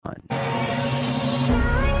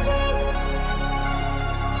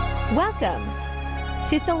Welcome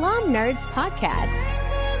to Salaam Nerds Podcast.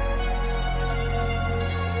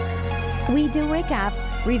 We do recaps,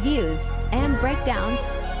 reviews, and breakdowns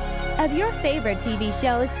of your favorite TV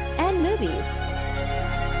shows and movies.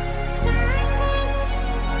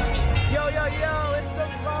 Yo, it's the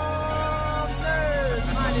Salaam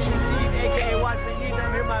Nerds. My name is Steve, aka Watch Me Need.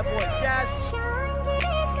 I'm here, my boy Chad.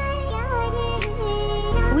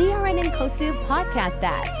 We are an inclusive podcast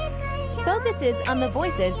that focuses on the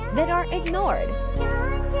voices that are ignored.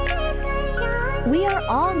 We are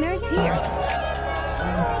all nerds here.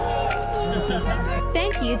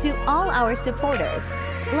 Thank you to all our supporters.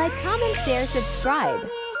 Like, comment, share, subscribe,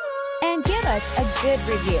 and give us a good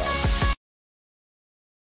review.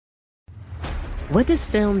 What does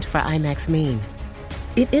filmed for IMAX mean?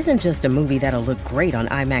 It isn't just a movie that'll look great on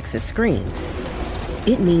IMAX's screens.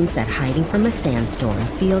 It means that hiding from a sandstorm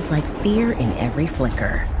feels like fear in every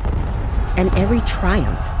flicker. And every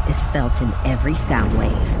triumph is felt in every sound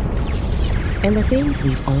wave. And the things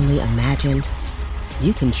we've only imagined,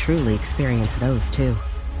 you can truly experience those too.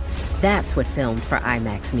 That's what filmed for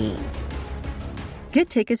IMAX means. Get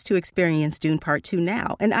tickets to experience Dune Part 2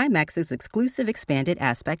 now and IMAX's exclusive expanded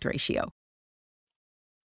aspect ratio.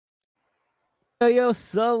 Yo,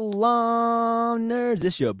 Salaam Nerds.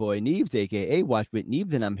 It's your boy Neebs, aka Watch with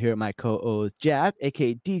Neebs, and I'm here with my co-host Jab,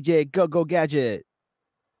 aka DJ Go Gadget.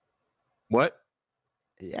 What?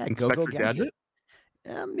 Yeah, Inspector Go Gadget.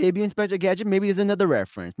 Maybe Inspector Gadget. Maybe there's another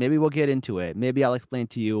reference. Maybe we'll get into it. Maybe I'll explain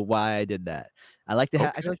to you why I did that. I like to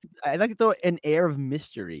I like to throw an air of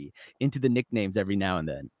mystery into the nicknames every now and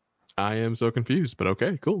then. I am so confused, but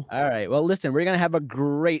okay, cool. All right. Well, listen, we're going to have a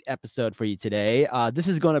great episode for you today. This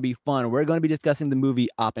is going to be fun. We're going to be discussing the movie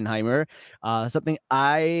Oppenheimer, something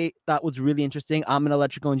I thought was really interesting. I'm an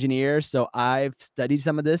electrical engineer, so I've studied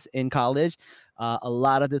some of this in college. A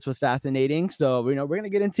lot of this was fascinating. So, we're going to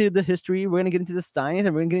get into the history, we're going to get into the science,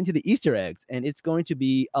 and we're going to get into the Easter eggs, and it's going to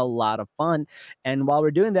be a lot of fun. And while we're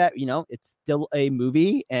doing that, it's still a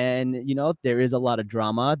movie, and, there is a lot of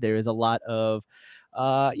drama. There is a lot of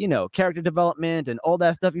character development and all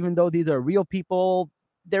that stuff. Even though these are real people,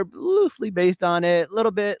 they're loosely based on it, a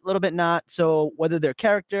little bit not. So whether they're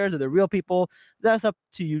characters or they're real people, that's up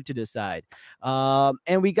to you to decide.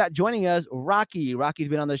 And we got joining us Rocky. Rocky's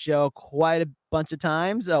been on the show quite a bunch of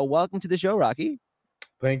times. Welcome to the show, Rocky.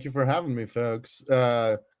 Thank you for having me, folks.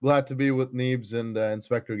 Glad to be with Neebs and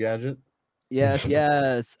Inspector Gadget.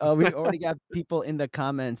 Yes. Oh, we already got people in the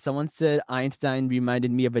comments. Someone said Einstein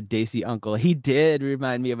reminded me of a Daisy uncle. He did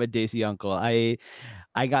remind me of a Daisy uncle. I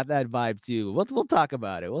got that vibe too. We'll talk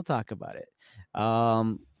about it.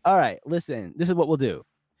 All right. Listen, this is what we'll do.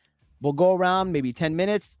 We'll go around maybe 10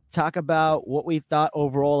 minutes, talk about what we thought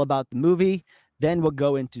overall about the movie. Then we'll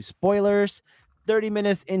go into spoilers. 30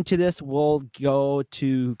 minutes into this, we'll go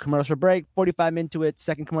to commercial break. 45 into it,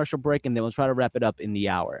 second commercial break, and then we'll try to wrap it up in the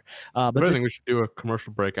hour. But I think we should do a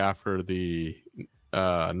commercial break after the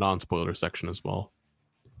non-spoiler section as well.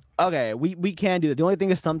 Okay, we can do that. The only thing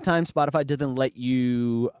is sometimes Spotify doesn't let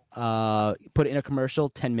you put in a commercial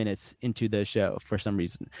 10 minutes into the show for some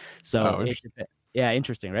reason. So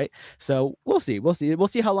interesting, right? So we'll see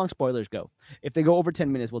how long spoilers go. If they go over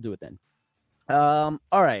 10 minutes, we'll do it then. All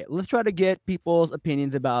right, let's try to get people's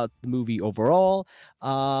opinions about the movie overall.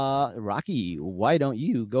 Rocky, why don't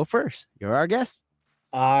you go first? You're our guest.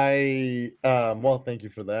 Well, thank you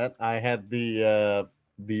for that. I had the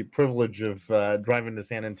privilege of driving to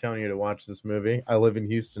San Antonio to watch this movie. I live in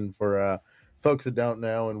Houston, for folks that don't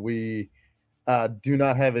know, and we do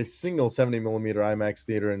not have a single 70 millimeter IMAX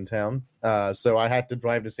theater in town. So I had to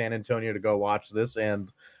drive to San Antonio to go watch this, and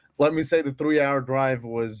let me say the 3-hour drive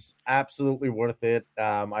was absolutely worth it.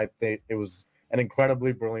 I think it was an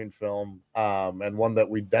incredibly brilliant film, and one that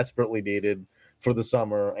we desperately needed for the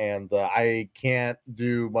summer. And I can't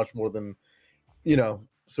do much more than,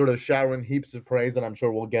 sort of showering heaps of praise, and I'm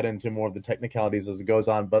sure we'll get into more of the technicalities as it goes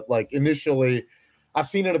on. But initially, I've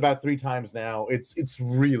seen it about 3 times now. It's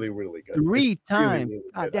really, really good. 3 times? Really,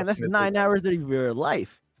 really God damn, that's 9 hours of your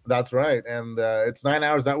life. That's right. And it's 9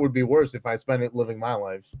 hours. That would be worse if I spent it living my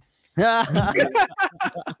life. Yo,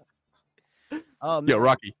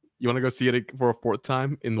 Rocky, you want to go see it for a 4th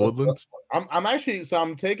time in the Woodlands?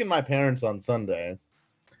 I'm taking my parents on Sunday.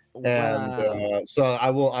 Wow. And so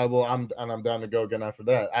I'm down to go again after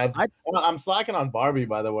that. I'm slacking on Barbie,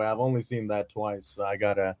 by the way. I've only seen that twice. So I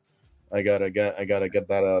gotta get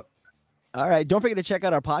that up. All right. Don't forget to check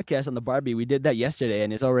out our podcast on the Barbie. We did that yesterday,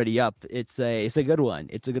 and it's already up. It's a good one.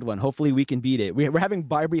 It's a good one. Hopefully, we can beat it. We're having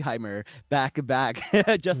Barbieheimer back to back,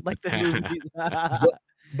 just like the movies.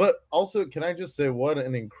 But also, can I just say what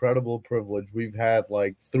an incredible privilege we've had?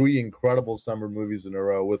 Like 3 incredible summer movies in a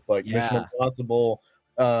row with like Mission Yeah. Impossible,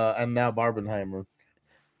 and now Barbenheimer.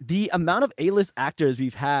 The amount of A-list actors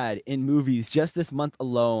we've had in movies just this month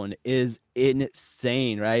alone is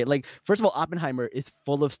insane, right? Like, first of all, Oppenheimer is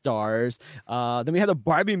full of stars. Then we have the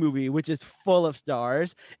Barbie movie, which is full of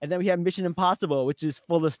stars, and then we have Mission Impossible, which is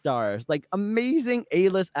full of stars. Like, amazing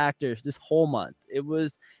A-list actors this whole month. It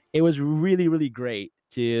was really, really great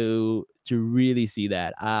to really see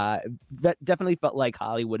that. That definitely felt like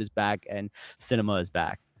Hollywood is back and cinema is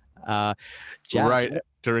back. Jack, Right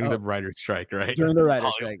during the writer's strike, right? during the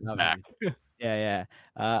writer's Hollywood's strike. back. Yeah.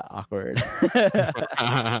 Awkward.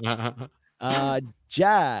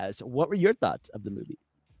 Jazz, what were your thoughts of the movie?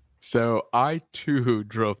 So I too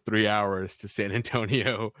drove 3 hours to San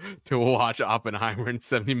Antonio to watch Oppenheimer in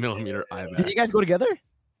 70mm IMAX. Did you guys go together?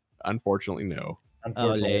 Unfortunately, no.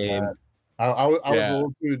 Unfortunately, lame. not. I was a Yeah.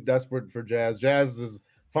 little too desperate for Jazz.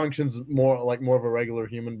 Functions more of a regular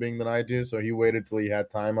human being than I do, so he waited till he had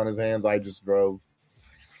time on his hands. I just drove.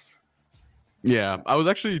 Yeah, I was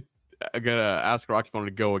actually gonna ask Rocky if I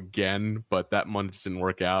wanted to go again, but that month just didn't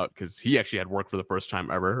work out because he actually had work for the first time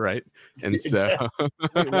ever, right? And so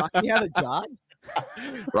Wait, Rocky had a job?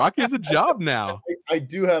 Rocky has a job now. I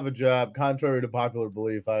do have a job, contrary to popular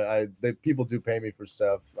belief. People do pay me for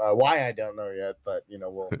stuff. Why I don't know yet, but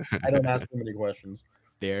I don't ask too many questions.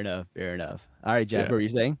 Fair enough. All right, Jeff, Yeah. what were you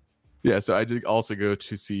saying? Yeah, so I did also go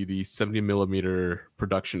to see the 70mm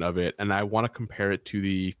production of it, and I want to compare it to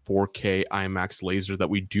the 4K IMAX laser that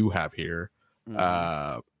we do have here. We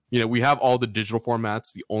have all the digital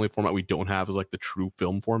formats. The only format we don't have is like the true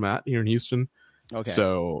film format here in Houston. Okay.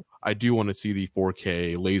 So I do want to see the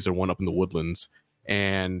 4K laser one up in the Woodlands,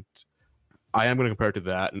 and I am going to compare it to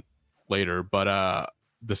that later. But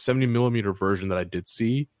the 70mm version that I did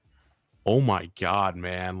see, oh my god,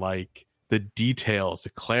 man! Like the details, the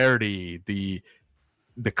clarity, the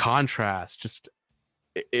contrast, just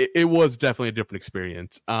it was definitely a different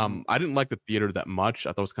experience. I didn't like the theater that much. I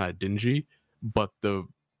thought it was kind of dingy, but the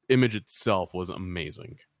image itself was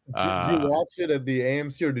amazing. Did you watch it at the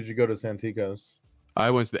AMC or did you go to Santikos? I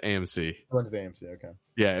went to the AMC. I went to the AMC. Okay.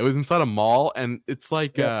 Yeah, it was inside a mall, and it's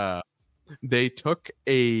like they took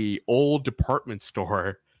a old department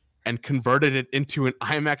store and converted it into an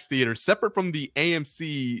IMAX theater separate from the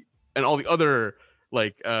AMC and all the other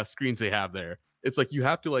screens they have there. It's like you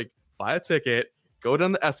have to buy a ticket, go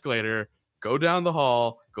down the escalator, go down the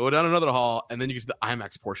hall, go down another hall, and then you get to the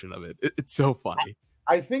IMAX portion of it. It's so funny.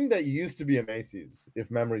 I think that used to be a Macy's, if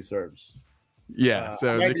memory serves. Yeah,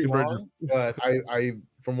 so I they might be converted. wrong, but I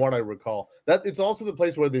from what I recall, that it's also the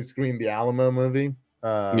place where they screened the Alamo movie.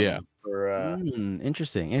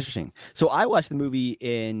 Interesting. So I watched the movie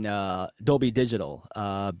in Dolby Digital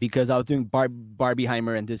because I was doing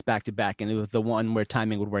Barbieheimer and this back to back, and it was the one where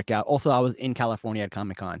timing would work out. Also, I was in California at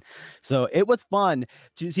Comic-Con, so it was fun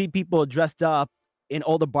to see people dressed up in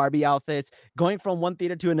all the Barbie outfits, going from one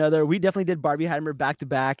theater to another. We definitely did Barbieheimer back to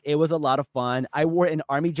back. It was a lot of fun. I wore an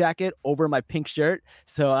army jacket over my pink shirt.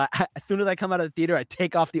 So as soon as I come out of the theater, I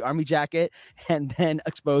take off the army jacket and then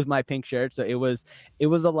expose my pink shirt. So it was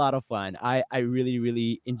a lot of fun. I really,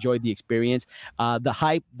 really enjoyed the experience. The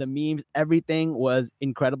hype, the memes, everything was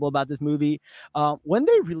incredible about this movie. When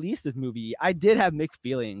they released this movie, I did have mixed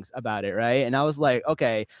feelings about it, right? And I was like,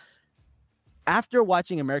 okay, after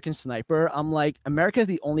watching American Sniper, I'm like, America is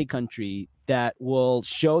the only country that will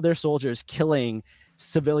show their soldiers killing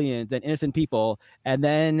civilians and innocent people and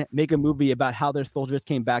then make a movie about how their soldiers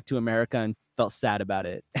came back to America and felt sad about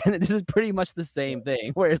it. And this is pretty much the same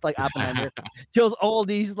thing, where it's like Oppenheimer kills all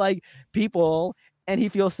these people and he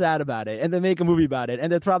feels sad about it, and they make a movie about it,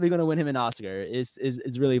 and they're probably going to win him an Oscar. It's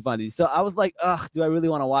really funny. So I was like, ugh, do I really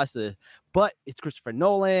want to watch this? But it's Christopher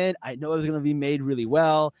Nolan. I know it's going to be made really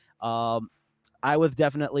well. I was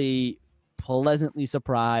definitely pleasantly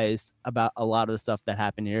surprised about a lot of the stuff that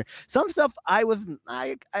happened here. Some stuff I wasn't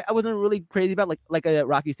really crazy about. Like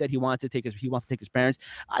Rocky said, he wants to take his parents.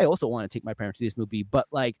 I also want to take my parents to this movie, but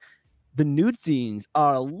the nude scenes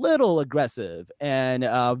are a little aggressive and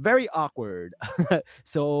very awkward.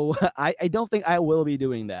 So I don't think I will be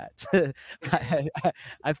doing that.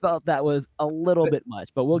 I felt that was a little bit much,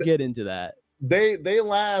 but we'll get into that. They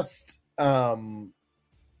last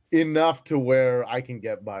enough to where I can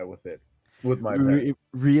get by with it with my parents.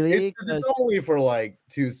 Really? It's only for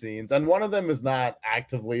 2 scenes, and one of them is not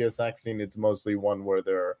actively a sex scene. It's mostly one where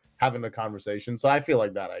they're having a conversation. So I feel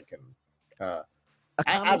like that I can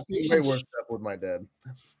I've seen way worse stuff with my dad.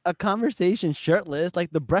 A conversation shirtless,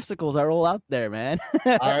 the breasticles are all out there, man.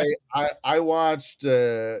 I watched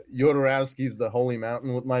Jodorowsky's The Holy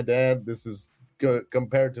Mountain with my dad. This is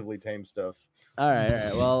comparatively tame stuff. All right.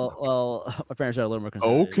 Well, my parents are a little more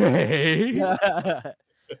conservative. Okay. I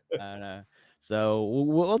don't know. So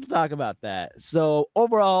we'll talk about that. So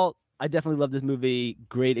overall, I definitely love this movie.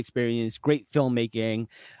 Great experience, great filmmaking.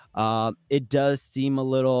 It does seem a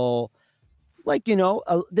little like,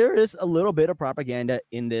 there is a little bit of propaganda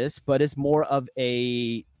in this, but it's more of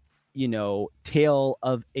a, tale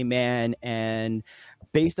of a man. And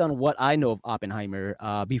based on what I know of Oppenheimer,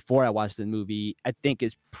 before I watched the movie, I think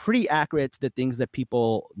it's pretty accurate to the things that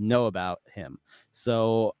people know about him.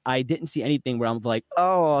 So I didn't see anything where I'm like,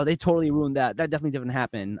 oh, they totally ruined that. That definitely didn't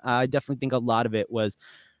happen. I definitely think a lot of it was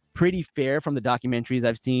pretty fair from the documentaries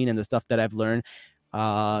I've seen and the stuff that I've learned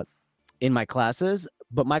in my classes.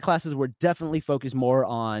 But my classes were definitely focused more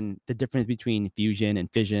on the difference between fusion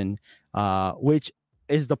and fission, which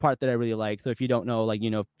is the part that I really like. So if you don't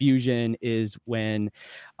know, fusion is when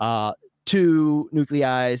two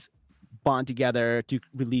nuclei bond together to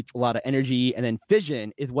release a lot of energy, and then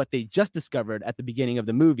fission is what they just discovered at the beginning of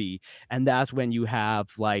the movie, and that's when you have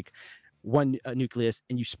one nucleus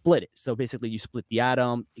and you split it. So basically you split the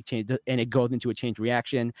atom, and it goes into a chain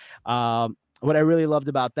reaction. What I really loved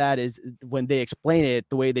about that is when they explain it,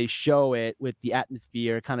 the way they show it with the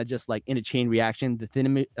atmosphere, kind of just like in a chain reaction,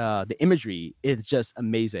 the imagery is just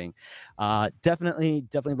amazing. Definitely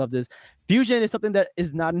love this. Fusion is something that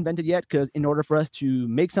is not invented yet, because in order for us to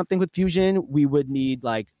make something with fusion, we would need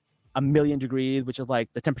like 1,000,000 degrees, which is like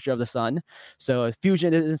the temperature of the sun. So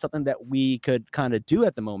fusion isn't something that we could kind of do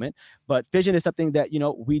at the moment, but fission is something that,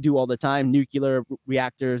 we do all the time. Nuclear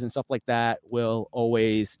reactors and stuff like that will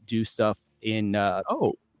always do stuff in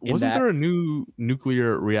wasn't there a new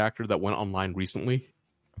nuclear reactor that went online recently?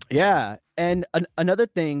 Yeah. And another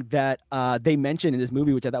thing that they mentioned in this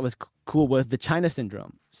movie, which I thought was cool, was the China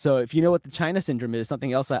syndrome. So if you know what the China syndrome is,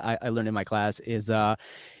 something else I learned in my class is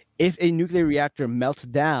if a nuclear reactor melts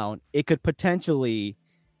down, it could potentially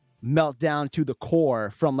melt down to the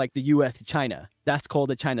core from like the US to China. That's called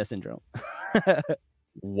the China syndrome.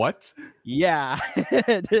 What? Yeah.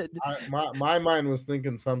 My mind was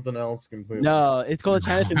thinking something else completely. No, it's called the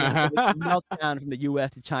China syndrome. It melts down from the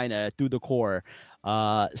US to China through the core.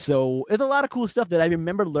 So it's a lot of cool stuff that I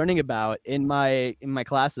remember learning about in my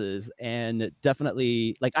classes, and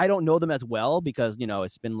definitely I don't know them as well because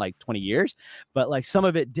it's been like 20 years, but like some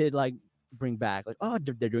of it did bring back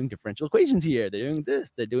they're doing differential equations here, they're doing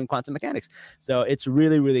this, they're doing quantum mechanics. So it's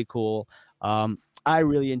really, really cool. I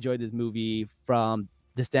really enjoyed this movie from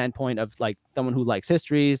the standpoint of someone who likes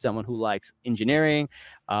history, someone who likes engineering,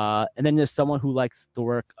 and then there's someone who likes the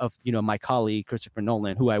work of my colleague Christopher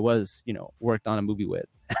Nolan, who I was worked on a movie with.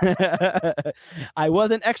 I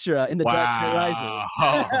was an extra in the Dark Knight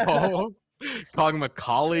Rises. Calling him a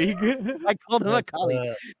colleague. I called him a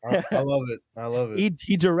colleague. I love it.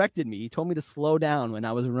 He directed me. He told me to slow down when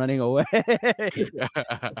I was running away.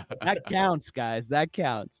 That counts, guys. That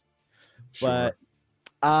counts. Sure. But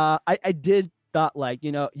I did thought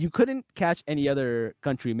you couldn't catch any other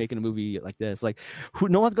country making a movie like this.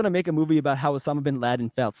 No one's going to make a movie about how Osama bin Laden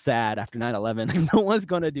felt sad after 9/11. No one's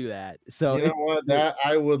going to do that. So you know what? That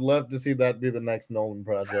I would love to see that be the next Nolan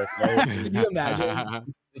project. Can you imagine?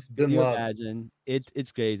 Just bin Laden. Imagine?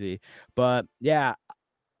 It's crazy. But yeah,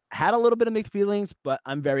 had a little bit of mixed feelings, but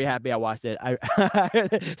I'm very happy I watched it.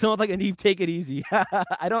 Someone's like, Anib, take it easy.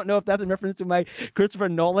 I don't know if that's in reference to my Christopher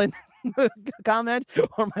Nolan comment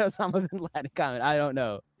or my Osama bin Laden comment. I don't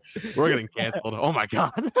know. We're getting canceled. Oh my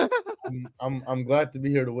god. I'm glad to be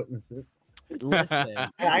here to witness it. Listen,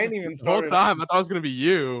 I ain't even the whole time I thought it was gonna be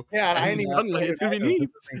you. Yeah, I ain't even suddenly it's gonna be neat. This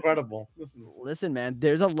is incredible. Listen, man,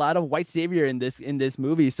 there's a lot of white savior in this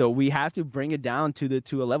movie, so we have to bring it down to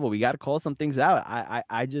a level. We got to call some things out.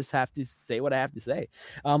 I just have to say what I have to say.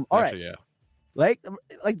 All Actually, right. Yeah. Like,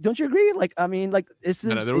 don't you agree? This is.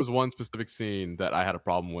 No, there was one specific scene that I had a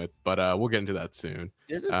problem with, but we'll get into that soon.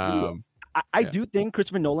 I do think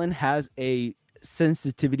Christopher Nolan has a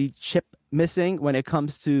sensitivity chip missing when it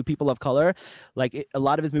comes to people of color. A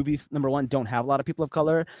lot of his movies, number one, don't have a lot of people of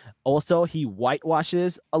color. Also, he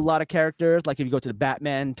whitewashes a lot of characters. If you go to the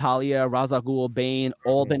Batman, Talia, Ra's al Ghul, Bane,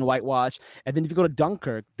 all been whitewashed. And then if you go to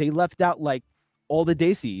Dunkirk, they left out all the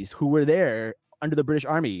Daisies who were there under the British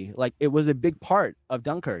Army. It was a big part of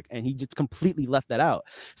Dunkirk, and he just completely left that out.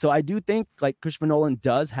 So I do think Christopher Nolan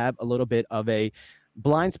does have a little bit of a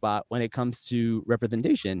blind spot when it comes to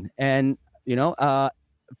representation. And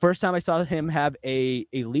first time I saw him have a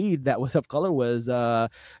lead that was of color was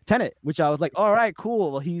Tenet, which I was like, all right,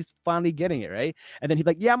 cool. Well, he's finally getting it, right? And then he's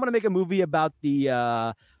like, yeah, I'm gonna make a movie about the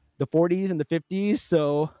 40s and the 50s,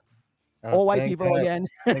 so all white people again.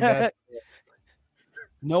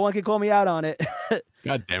 No one can call me out on it.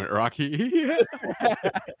 God damn it, Rocky.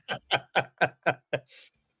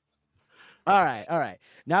 All right.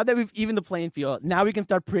 Now that we've evened the playing field, now we can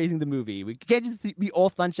start praising the movie. We can't just be all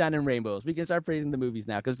sunshine and rainbows. We can start praising the movies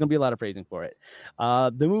now because there's gonna be a lot of praising for it.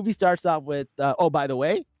 The movie starts off with oh, by the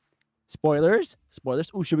way, spoilers.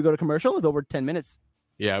 Ooh, should we go to commercial? It's over 10 minutes.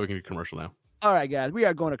 Yeah, we can do commercial now. All right, guys, we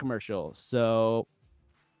are going to commercial. So,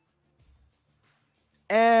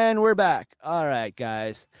 and we're back. All right,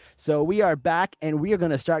 guys. So we are back, and we are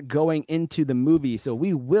going to start going into the movie. So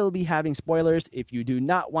we will be having spoilers. If you do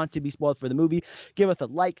not want to be spoiled for the movie, give us a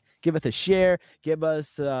like, give us a share, give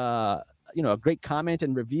us a great comment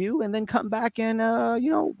and review, and then come back and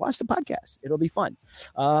watch the podcast. It'll be fun.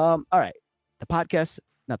 All right,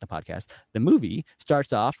 the movie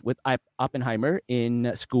starts off with Oppenheimer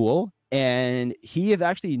in school, and he is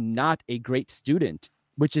actually not a great student,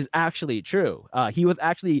 which is actually true. He was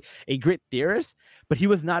actually a great theorist, but he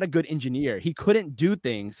was not a good engineer. He couldn't do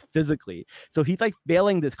things physically. So he's like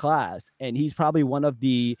failing this class, and he's probably one of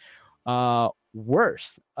the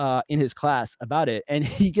worst in his class about it. And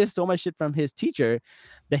he gets so much shit from his teacher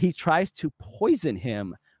that he tries to poison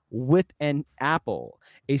him with an apple,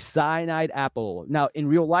 a cyanide apple. Now, in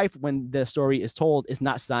real life, when the story is told, it's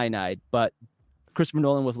not cyanide, but Christopher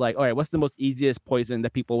Nolan was like, all right, what's the most easiest poison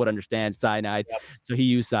that people would understand? Cyanide. Yep. So he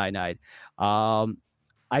used cyanide.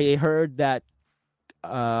 I heard that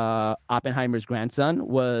Oppenheimer's grandson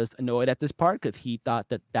was annoyed at this part because he thought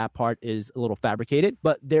that part is a little fabricated,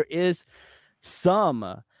 but there is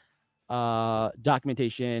some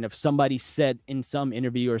documentation of somebody said in some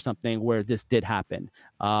interview or something where this did happen.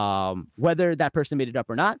 Whether that person made it up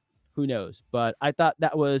or not, who knows? But I thought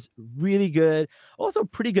that was really good. Also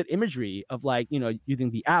pretty good imagery of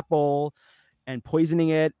using the apple and poisoning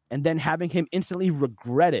it and then having him instantly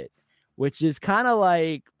regret it, which is kind of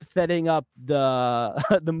like setting up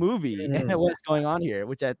the movie and what's going on here,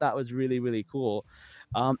 which I thought was really, really cool.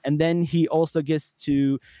 And then he also gets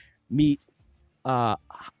to meet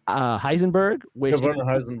Heisenberg, which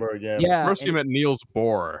Heisenberg, yeah. First you met Niels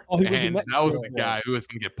Bohr, and that was the guy who was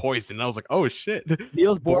gonna get poisoned. I was like, oh shit,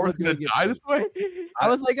 Niels Bohr was gonna die this way. I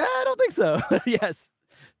was like, I don't think so. Yes,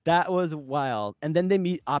 that was wild. And then they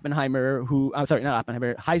meet Oppenheimer,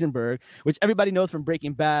 Heisenberg, which everybody knows from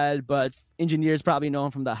Breaking Bad, but engineers probably know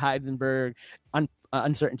him from the Heisenberg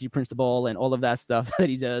uncertainty principle and all of that stuff that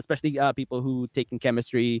he does, especially people who take in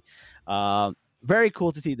chemistry. Very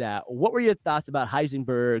cool to see that. What were your thoughts about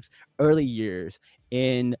Heisenberg's early years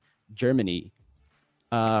in Germany?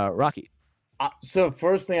 Rocky. So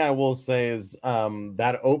first thing I will say is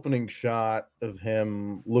that opening shot of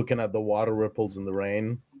him looking at the water ripples in the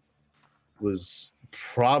rain was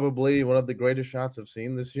probably one of the greatest shots I've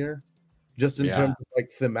seen this year. Just in terms of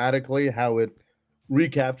thematically, how it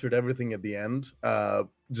recaptured everything at the end.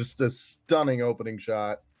 Just a stunning opening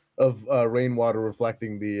shot of rainwater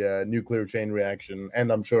reflecting the nuclear chain reaction.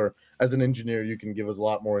 And I'm sure as an engineer, you can give us a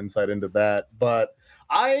lot more insight into that. But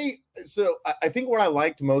I think what I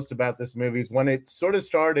liked most about this movie is when it sort of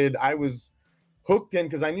started, I was hooked in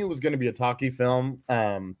because I knew it was going to be a talkie film.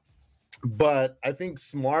 But I think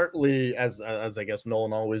smartly, as I guess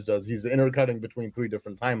Nolan always does, he's intercutting between three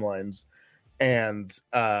different timelines. And,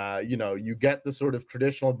 you get the sort of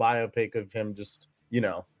traditional biopic of him just,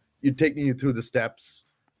 you taking you through the steps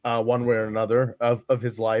one way or another of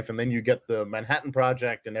his life. And then you get the Manhattan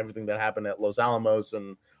Project and everything that happened at Los Alamos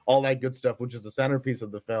and all that good stuff, which is the centerpiece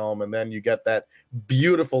of the film. And then you get that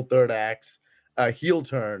beautiful third act heel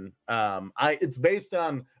turn. It's based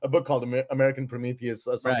on a book called American Prometheus,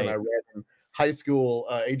 something I read in high school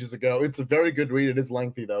ages ago. It's a very good read. It is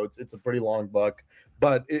lengthy though. It's a pretty long book,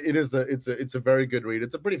 but it's a very good read.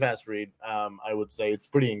 It's a pretty fast read. I would say it's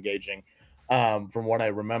pretty engaging from what I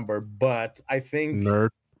remember, but I think nerd.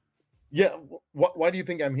 Yeah. Why do you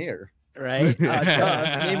think I'm here? Right?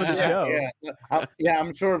 The name of the show.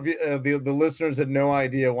 I'm sure the listeners had no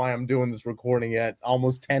idea why I'm doing this recording at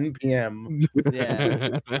almost 10 p.m.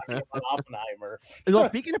 Yeah. Oppenheimer. Well,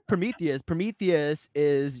 speaking of Prometheus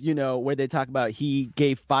is, where they talk about he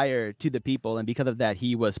gave fire to the people, and because of that,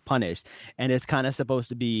 he was punished. And it's kind of supposed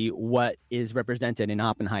to be what is represented in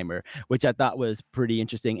Oppenheimer, which I thought was pretty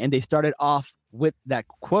interesting. And they started off with that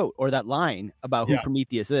quote or that line about who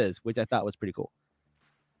Prometheus is, which I thought was pretty cool.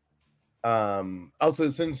 Also,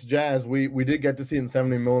 since Jazz, we did get to see in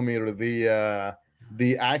 70mm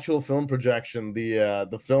the actual film projection,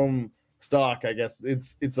 the film stock. I guess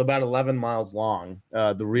it's about 11 miles long.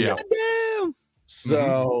 The reel. Yeah.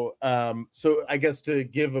 So, so I guess to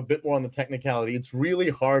give a bit more on the technicality, it's really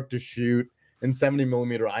hard to shoot in 70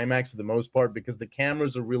 millimeter IMAX for the most part because the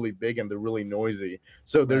cameras are really big and they're really noisy.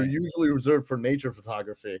 So they're usually reserved for nature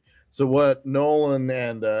photography. So what Nolan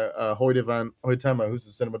and Hoytema, who's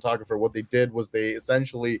the cinematographer, what they did was they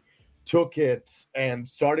essentially took it and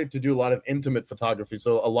started to do a lot of intimate photography.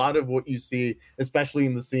 So a lot of what you see, especially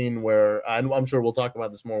in the scene where, and I'm sure we'll talk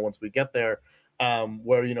about this more once we get there,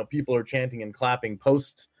 where, you know, people are chanting and clapping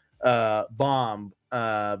post bomb,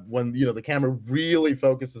 when, you know, the camera really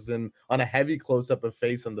focuses in on a heavy close-up of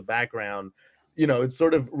face in the background. You know, it's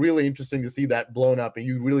sort of really interesting to see that blown up, and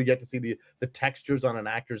you really get to see the textures on an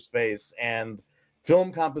actor's face. And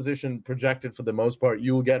film composition projected, for the most part,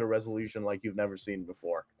 you will get a resolution like you've never seen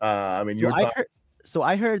before. I mean,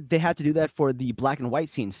 I heard they had to do that for the black and white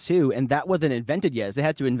scenes too, and that wasn't invented yet. They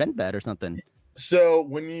had to invent that or something. So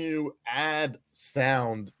when you add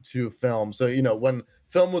sound to film, so, you know, when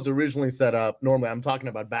film was originally set up, normally I'm talking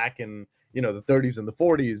about back in, you know, the 30s and the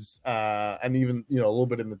 40s, and even, you know, a little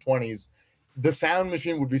bit in the 20s, the sound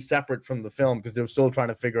machine would be separate from the film because they were still trying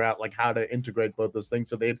to figure out like how to integrate both those things.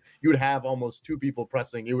 So you would have almost two people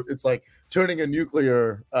pressing. It's like turning a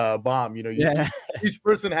nuclear bomb. You know, each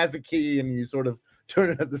person has a key, and you sort of turn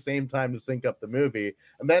it at the same time to sync up the movie.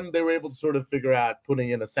 And then they were able to sort of figure out putting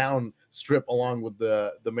in a sound strip along with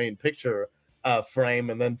the main picture frame.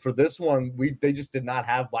 And then for this one, they just did not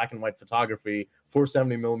have black and white photography for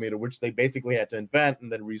 70 millimeter, which they basically had to invent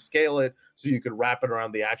and then rescale it so you could wrap it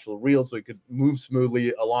around the actual reel so it could move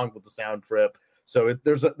smoothly along with the sound trip. So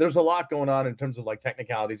there's a lot going on in terms of like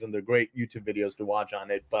technicalities, and they're great YouTube videos to watch on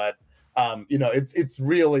it. But you know, it's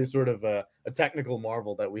really sort of a technical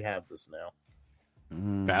marvel that we have this now.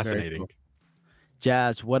 Fascinating. Cool.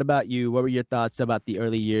 Jazz, what about you? What were your thoughts about the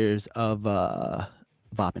early years of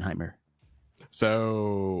Oppenheimer?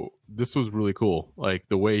 So this was really cool. Like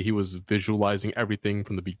the way he was visualizing everything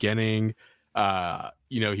from the beginning.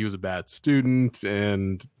 You know, he was a bad student,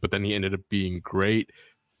 but then he ended up being great.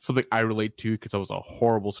 Something I relate to because I was a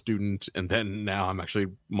horrible student, and then now I'm actually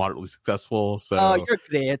moderately successful. So you're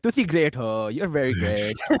great. Tutti great, you're very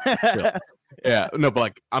great. Yeah, no, but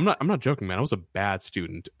like I'm not joking, man. I was a bad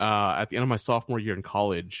student. At the end of my sophomore year in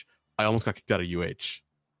college, I almost got kicked out of UH.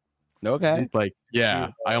 Okay. Like, yeah,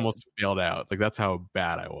 I almost failed out. Like that's how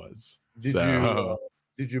bad I was.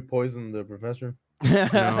 Did you poison the professor?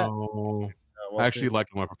 No. I actually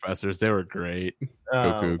liked my professors. They were great.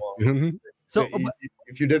 So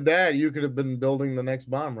if you did that, you could have been building the next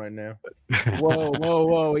bomb right now.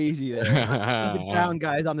 Whoa, easy there. Down,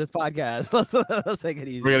 guys, on this podcast. Let's take it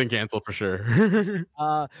easy. We're getting canceled for sure.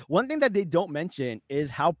 One thing that they don't mention is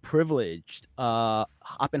how privileged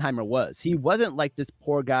Oppenheimer was. He wasn't like this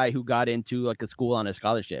poor guy who got into like a school on a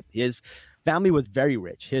scholarship. His family was very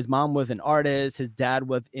rich. His mom was an artist. His dad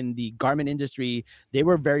was in the garment industry. They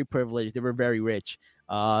were very privileged. They were very rich.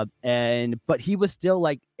 But he was still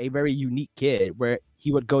like a very unique kid where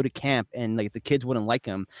he would go to camp and like the kids wouldn't like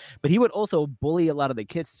him, but he would also bully a lot of the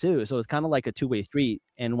kids too. So it's kind of like a two-way street.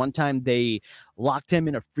 And one time they locked him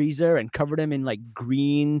in a freezer and covered him in like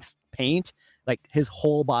green paint, like his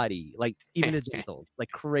whole body, like even his genitals, like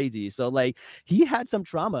crazy. So like he had some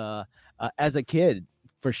trauma as a kid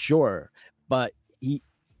for sure, but he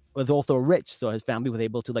was also rich. So his family was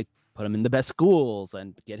able to like put him in the best schools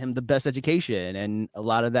and get him the best education. And a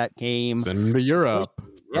lot of that came... Send him to Europe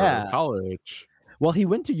or college. Well, he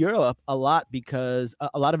went to Europe a lot because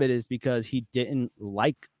a lot of it is because he didn't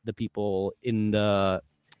like the people in the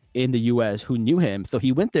US who knew him. So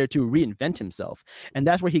he went there to reinvent himself. And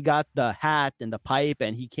that's where he got the hat and the pipe,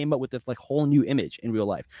 and he came up with this like whole new image in real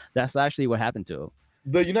life. That's actually what happened to him.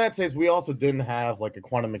 The United States, we also didn't have like a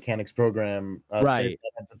quantum mechanics program right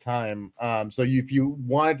at the time. So if you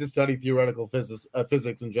wanted to study theoretical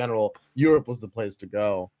physics in general, Europe was the place to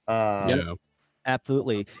go. Yeah,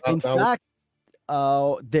 absolutely. In fact,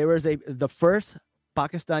 there was the first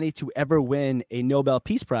Pakistani to ever win a Nobel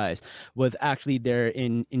Peace Prize was actually there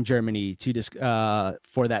in Germany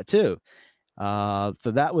for that too. So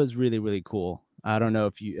that was really, really cool. I don't know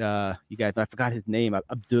if you guys, I forgot his name,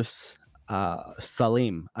 Abdus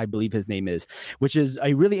Salaam, I believe his name is, which is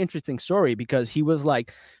a really interesting story because he was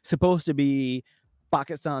like supposed to be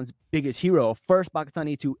Pakistan's biggest hero, first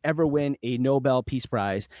Pakistani to ever win a Nobel Peace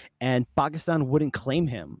Prize, and Pakistan wouldn't claim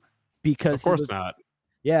him because of course not.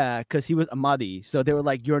 Yeah, because he was Ahmadi. So they were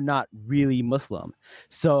like, you're not really Muslim.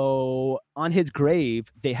 So on his grave,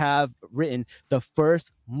 they have written the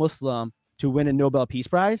first Muslim to win a Nobel Peace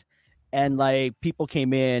Prize. And like people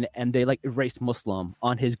came in and they like erased Muslim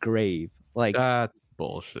on his grave. Like that's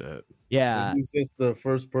bullshit. Yeah. So he's just the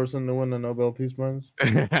first person to win the Nobel Peace Prize.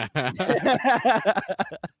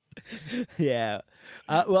 Yeah.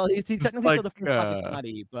 Well, he's It's technically like still the first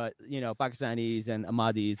Pakistani, but Pakistanis and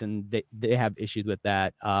Ahmadis, and they have issues with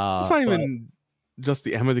that. it's not But even just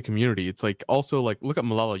the Ahmadi community. It's like also like look at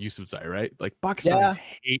Malala Yousafzai, right? Like Pakistanis yeah,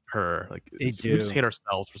 hate her. Like they we just do. hate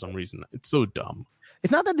ourselves for some reason. It's so dumb.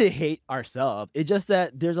 It's not that they hate ourselves. It's just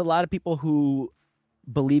that there's a lot of people who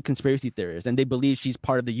believe conspiracy theorists, and they believe she's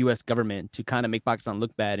part of the U.S. government to kind of make Pakistan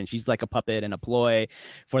look bad, and she's like a puppet and a ploy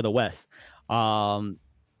for the West. And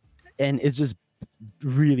it's just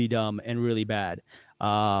really dumb and really bad.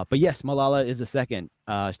 But yes, Malala is the second.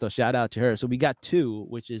 So shout out to her. So we got two,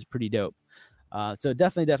 which is pretty dope. So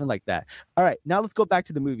definitely like that. All right, now let's go back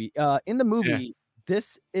to the movie. In the movie,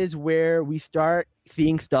 this is where we start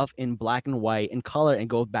seeing stuff in black and white and color and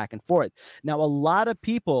go back and forth. Now, a lot of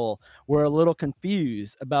people were a little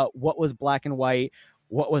confused about what was black and white,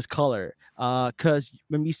 what was color. Because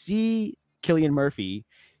when we see Cillian Murphy,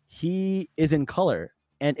 he is in color,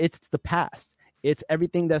 and it's the past. It's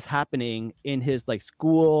everything that's happening in his like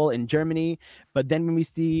school in Germany. But then when we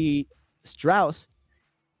see Strauss,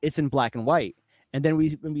 it's in black and white. And then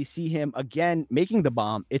when we see him again making the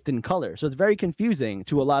bomb, it's in color. So it's very confusing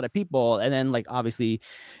to a lot of people. And then like obviously,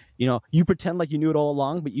 you pretend like you knew it all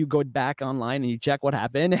along, but you go back online and you check what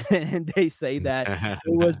happened, and they say that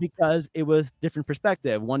it was because it was different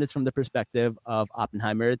perspective. One is from the perspective of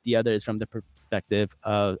Oppenheimer, the other is from the perspective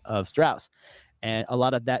of Strauss. And a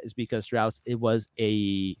lot of that is because Strauss, it was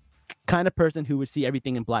a kind of person who would see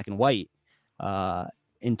everything in black and white.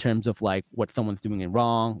 In terms of like what someone's doing is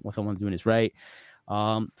wrong, what someone's doing is right.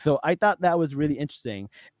 So I thought that was really interesting.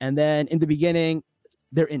 And then in the beginning,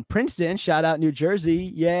 they're in Princeton, shout out New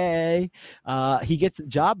Jersey, yay. He gets a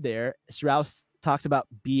job there. Strauss talks about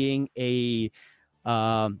being a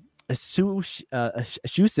shoe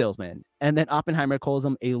salesman. And then Oppenheimer calls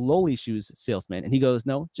him a lowly shoes salesman. And he goes,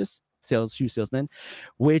 no, just shoe salesman,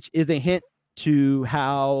 which is a hint to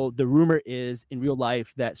how the rumor is in real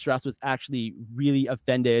life that Strauss was actually really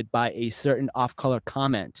offended by a certain off-color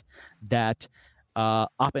comment that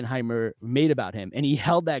Oppenheimer made about him, and he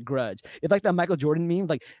held that grudge. It's like that Michael Jordan meme.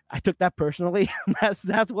 Like, I took that personally.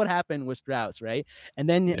 that's what happened with Strauss, right? And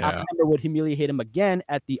then Oppenheimer would humiliate him again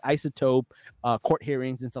at the Isotope court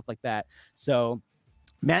hearings and stuff like that. So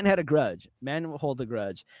man had a grudge. Man will hold a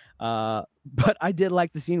grudge. But I did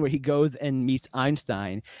like the scene where he goes and meets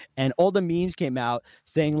Einstein, and all the memes came out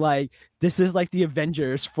saying like, this is like the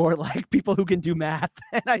Avengers for like people who can do math.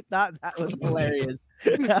 And I thought that was hilarious.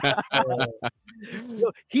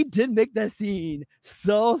 He did make that scene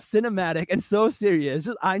so cinematic and so serious.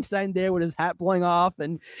 Just Einstein there with his hat blowing off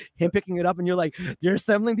and him picking it up, and you're like, they're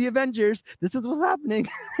assembling the Avengers. This is what's happening.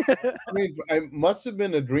 I mean, it must have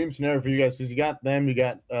been a dream scenario for you guys, because you got them, you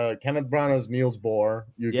got Kenneth Branagh as Niels Bohr,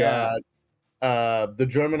 you got the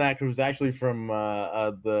German actor who's actually from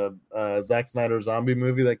the Zack Snyder zombie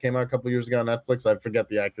movie that came out a couple years ago on Netflix. I forget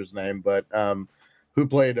the actor's name, but who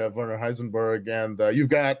played Werner Heisenberg, and you've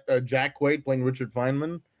got Jack Quaid playing Richard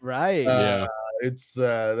Feynman. Right. It's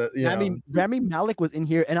Rami Malek was in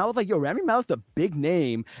here, and I was like, yo, Rami Malek's a big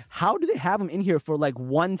name. How do they have him in here for like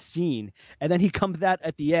one scene, and then he comes out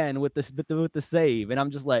at the end with the save, and I'm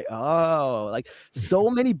just like, oh, like so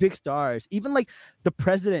many big stars. Even like the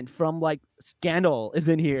president from like Scandal is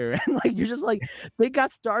in here, and like you're just like, they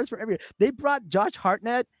got stars for everywhere. They brought Josh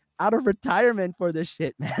Hartnett out of retirement for this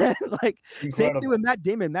shit, man. Like incredible. Same thing with Matt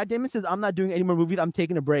Damon. Matt Damon says, I'm not doing any more movies. I'm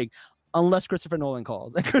taking a break. Unless Christopher Nolan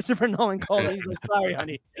calls. And Christopher Nolan called and he's like, sorry,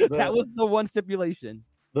 honey. That was the one stipulation.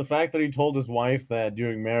 The fact that he told his wife that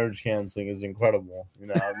during marriage counseling is incredible.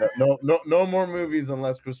 No more movies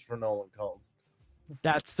unless Christopher Nolan calls.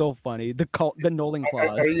 That's so funny. The Nolan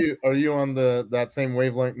clause. Are you on that same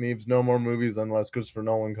wavelength, Neebs? No more movies unless Christopher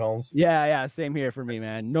Nolan calls? Yeah, same here for me,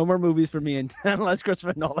 man. No more movies for me unless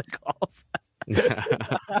Christopher Nolan calls.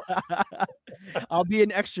 I'll be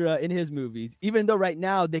an extra in his movies, even though right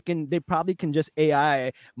now they probably can just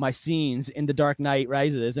AI my scenes in The Dark Knight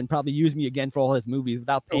Rises and probably use me again for all his movies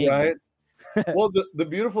without paying. Right. Well, the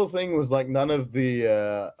beautiful thing was like none of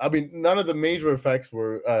the major effects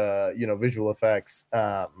were visual effects.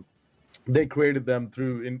 They created them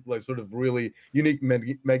through like sort of really unique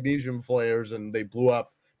magnesium flares, and they blew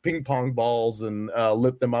up ping pong balls and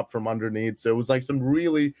lit them up from underneath. So it was like some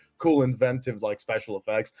really cool, inventive like special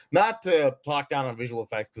effects. Not to talk down on visual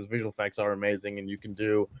effects, because visual effects are amazing and you can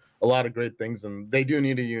do a lot of great things, and they do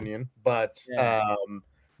need a union. But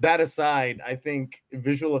that aside, I think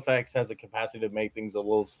visual effects has a capacity to make things a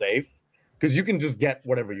little safe, because you can just get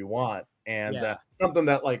whatever you want. And something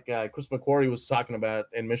that like Chris McQuarrie was talking about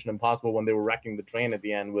in Mission Impossible when they were wrecking the train at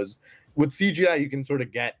the end was, with CGI, you can sort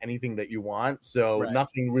of get anything that you want. So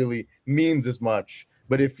nothing really means as much.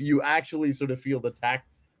 But if you actually sort of feel the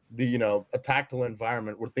a tactile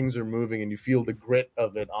environment where things are moving and you feel the grit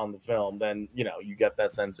of it on the film, then you get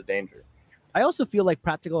that sense of danger. I also feel like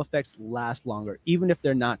practical effects last longer, even if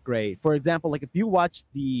they're not great. For example, like if you watch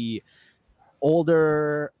the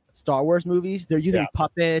older Star Wars movies, they're using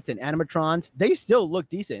puppets and animatrons. They still look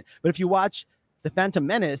decent. But if you watch The Phantom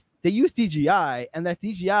Menace, they use CGI, and that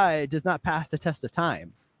CGI does not pass the test of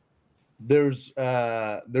time. There's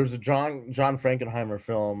a John Frankenheimer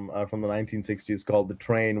film from the 1960s called The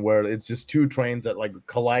Train, where it's just two trains that like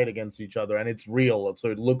collide against each other, and it's real,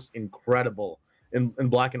 so it looks incredible in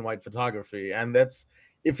black and white photography. And that's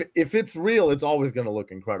if it's real, it's always going to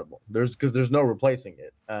look incredible. Because there's no replacing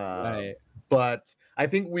it. Right. But I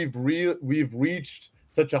think we've reached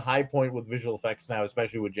such a high point with visual effects now,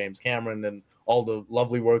 especially with James Cameron and all the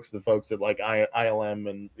lovely works the folks at like ILM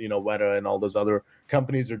and Weta and all those other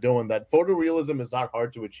companies are doing, that photorealism is not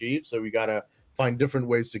hard to achieve. So we gotta find different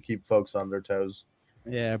ways to keep folks on their toes.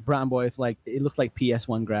 Yeah, Brown Boy, it looks like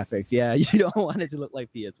PS1 graphics. Yeah, you don't want it to look like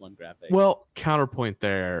PS1 graphics. Well, counterpoint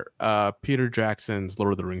there. Peter Jackson's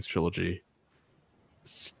Lord of the Rings trilogy,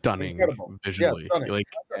 stunning visually. Yeah, stunning.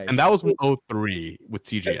 And that was from 2003 with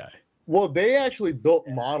CGI. Well, they actually built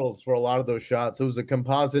models for a lot of those shots. It was a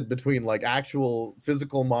composite between like actual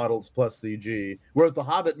physical models plus CG. Whereas the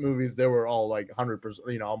Hobbit movies, they were all like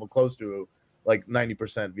 100%, almost close to like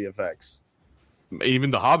 90% VFX.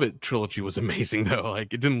 Even the Hobbit trilogy was amazing though.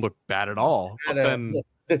 Like it didn't look bad at all. But then,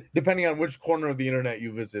 depending on which corner of the internet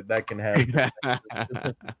you visit, that can have.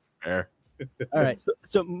 Fair. All right.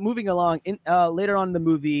 So moving along, later on in the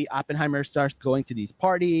movie, Oppenheimer starts going to these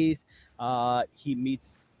parties. He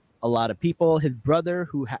meets a lot of people. His brother,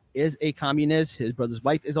 who is a communist, his brother's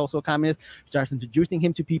wife is also a communist, starts introducing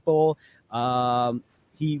him to people.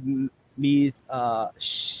 He meets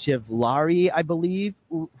Shivlari, I believe,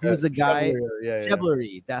 who's the guy.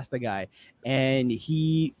 Chevalery, that's the guy. And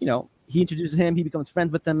he introduces him. He becomes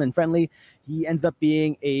friends with them and friendly. He ends up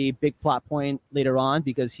being a big plot point later on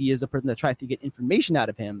because he is a person that tries to get information out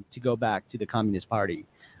of him to go back to the Communist Party,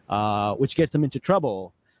 which gets him into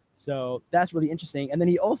trouble. So that's really interesting. And then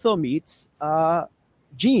he also meets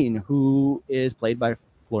Jean, who is played by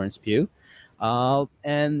Florence Pugh,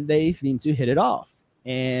 and they seem to hit it off.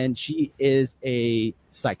 And she is a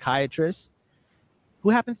psychiatrist who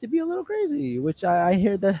happens to be a little crazy, which I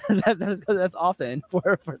hear that's often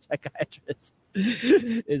for psychiatrists.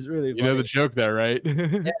 Is really funny. You know the joke there, right?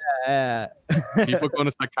 Yeah. People go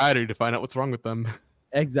to psychiatry to find out what's wrong with them.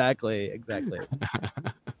 Exactly.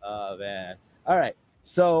 Oh man. All right.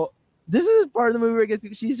 So this is part of the movie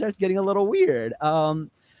where she starts getting a little weird.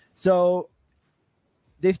 So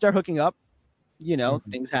they start hooking up.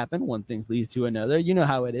 Things happen. One thing leads to another. You know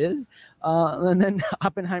how it is. And then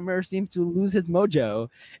Oppenheimer seems to lose his mojo,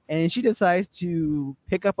 and she decides to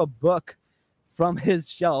pick up a book from his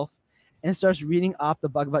shelf and starts reading off the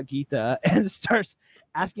Bhagavad Gita and starts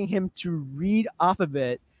asking him to read off of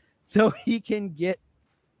it so he can get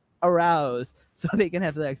aroused so they can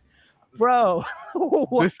have sex. Bro,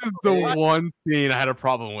 this is the one scene I had a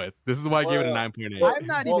problem with. This is why I gave it a 9.8. I'm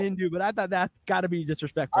not even into, but I thought that's got to be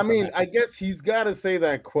disrespectful. I mean, I guess he's got to say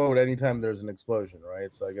that quote anytime there's an explosion,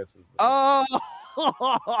 right? So I guess it's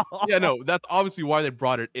yeah, no, that's obviously why they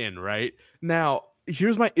brought it in, right? Now,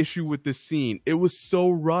 here's my issue with this scene. It was so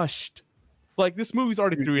rushed. Like, this movie's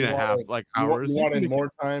already 3.5 hours. You wanted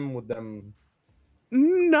more time with them.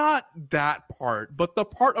 Not that part, but the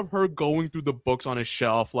part of her going through the books on his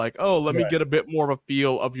shelf, like, oh, let me get a bit more of a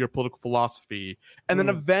feel of your political philosophy, and then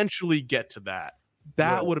eventually get to that.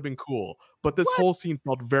 That would have been cool. But this whole scene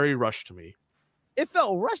felt very rushed to me. It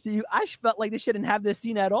felt rushed to you. I felt like they shouldn't have this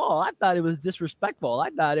scene at all. I thought it was disrespectful.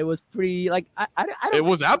 I thought it was pretty, like, I don't. It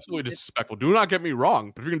was absolutely disrespectful. Do not get me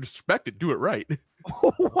wrong, but if you're gonna disrespect it, do it right.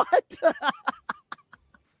 What?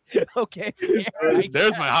 Okay.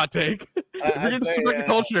 There's my hot take. If you're gonna disrespect the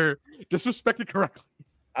culture, disrespect it correctly.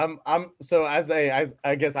 I'm so as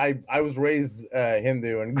I guess I was raised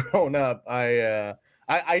Hindu, and growing up, I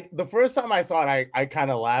the first time I saw it, I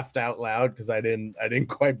kind of laughed out loud because I didn't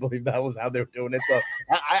quite believe that was how they were doing it. So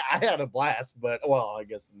I had a blast, but well, I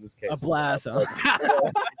guess in this case, a blast, huh?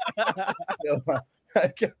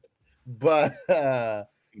 But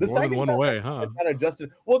the more than one way, huh? Kind of adjusted.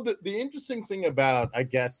 Well, the interesting thing about, I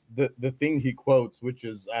guess, the thing he quotes, which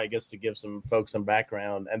is, I guess, to give some folks some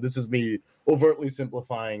background, and this is me overtly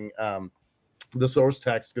simplifying the source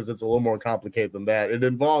text because it's a little more complicated than that. It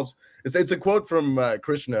involves it's a quote from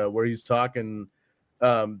Krishna where he's talking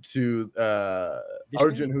to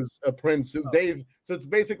Arjun, who's a prince. So it's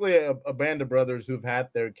basically a band of brothers who've had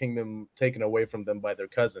their kingdom taken away from them by their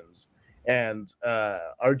cousins. And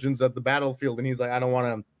Arjun's at the battlefield, and he's like, I don't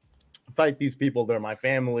want to fight these people. They're my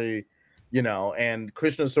family, you know. And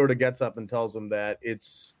Krishna sort of gets up and tells him that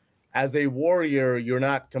it's, as a warrior, you're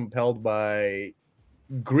not compelled by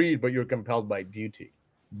greed, but you're compelled by duty,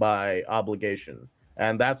 by obligation.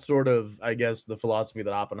 And that's sort of, I guess, the philosophy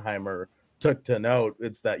that Oppenheimer took to note.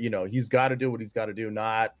 It's that, you know, he's got to do what he's got to do,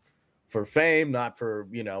 not for fame, not for,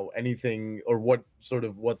 you know, anything, or what sort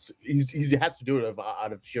of he has to do it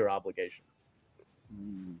out of sheer obligation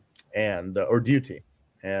and or duty.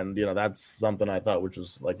 And, you know, that's something I thought which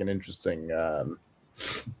was like an interesting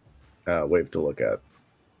way to look at.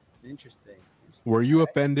 Interesting. Were you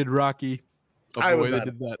offended, Rocky? I was the way not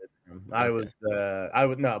they did that. I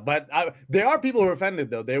would no, but there are people who are offended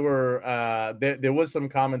though. They were there was some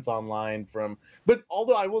comments online from, but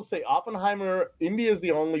although I will say Oppenheimer, India is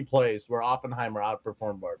the only place where Oppenheimer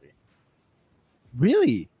outperformed Barbie.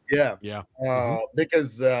 Really? Yeah, Yeah.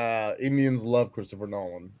 Because Indians love Christopher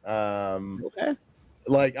Nolan. Okay.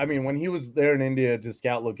 Like, I mean, when he was there in India to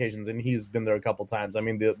scout locations, and he's been there a couple times, I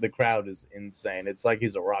mean, the crowd is insane. It's like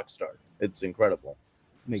he's a rock star. It's incredible.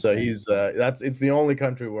 Makes So sense. he's it's the only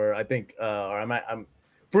country where I think, or I'm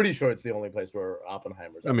pretty sure it's the only place where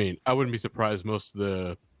Oppenheimer's. I mean, I wouldn't be surprised. Most of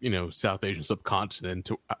the, you know, South Asian subcontinent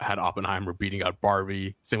had Oppenheimer beating out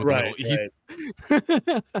Barbie. Same with the Middle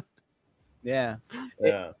East. Yeah.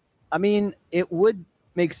 Yeah. I mean, it would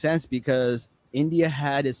make sense because India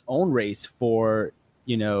had its own race for,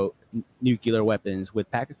 you know, nuclear weapons with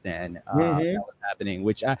Pakistan that was happening,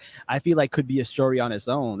 which I feel like could be a story on its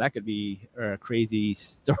own. That could be a crazy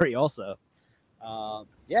story also.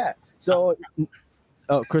 Yeah. So,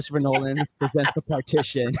 Christopher Nolan presents The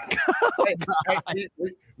Partition.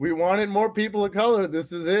 We wanted more people of color.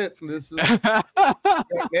 This is it. This is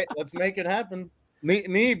let's make it happen.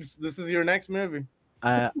 Neebs, this is your next movie.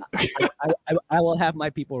 I will have my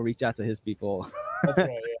people reach out to his people. That's right.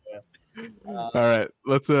 Yeah. All right,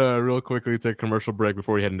 let's real quickly take a commercial break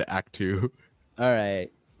before we head into Act 2. All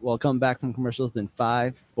right, we'll come back from commercials in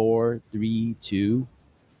 5, 4, 3, 2.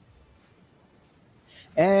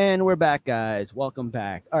 And we're back, guys. Welcome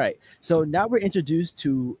back. All right, so now we're introduced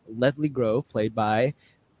to Leslie Grove, played by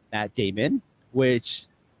Matt Damon, which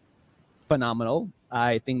phenomenal.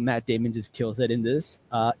 I think Matt Damon just kills it in this.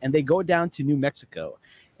 And they go down to New Mexico,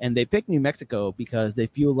 and they pick New Mexico because they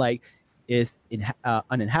feel like it's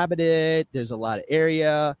uninhabited. There's a lot of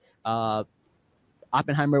area.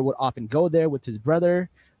 Oppenheimer would often go there with his brother.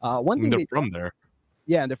 They're from there.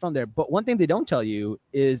 Yeah, they're from there. But one thing they don't tell you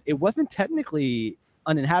is it wasn't technically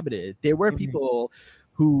uninhabited. There were people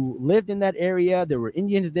who lived in that area. There were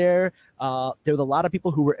Indians there. There was a lot of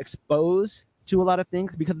people who were exposed to a lot of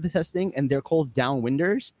things because of the testing, and they're called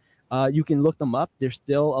downwinders. You can look them up. There's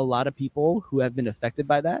still a lot of people who have been affected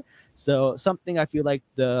by that. So something I feel like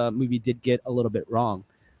the movie did get a little bit wrong.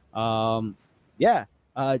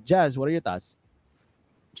 Jazz, what are your thoughts?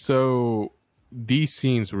 So these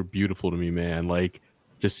scenes were beautiful to me, man. Like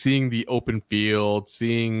just seeing the open field,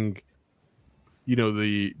 seeing, you know,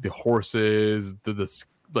 the horses,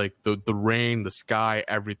 the rain, the sky,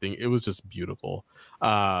 everything. It was just beautiful.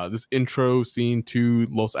 This intro scene to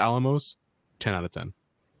Los Alamos, 10 out of 10.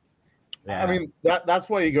 Yeah. I mean, that's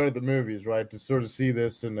why you go to the movies, right? To sort of see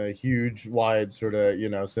this in a huge, wide sort of, you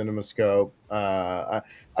know, cinema scope. I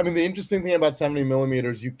mean, the interesting thing about 70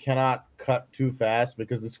 millimeters, you cannot cut too fast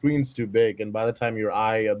because the screen's too big. And by the time your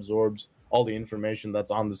eye absorbs all the information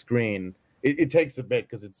that's on the screen, it takes a bit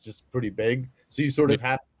because it's just pretty big. So you sort of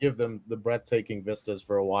have to give them the breathtaking vistas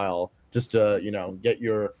for a while just to, you know, get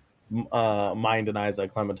your mind and eyes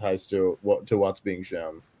acclimatized to what's being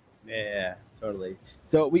shown. Yeah, totally.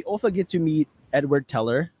 So we also get to meet Edward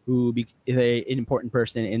Teller, who is an important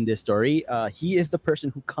person in this story. He is the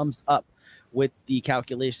person who comes up with the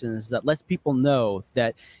calculations that lets people know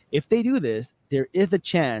that if they do this, there is a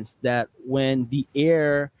chance that when the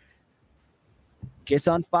air gets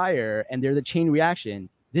on fire and there's a chain reaction,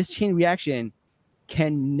 this chain reaction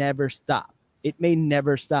can never stop. It may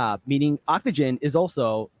never stop, meaning oxygen is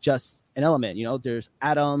also just an element. You know, there's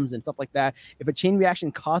atoms and stuff like that. If a chain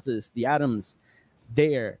reaction causes the atoms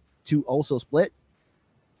there to also split,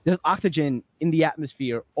 there's oxygen in the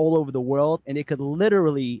atmosphere all over the world, and it could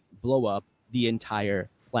literally blow up the entire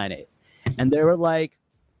planet. And they were like,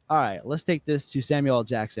 all right, let's take this to Samuel L.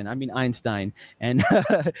 Jackson, Einstein, and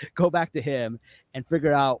go back to him and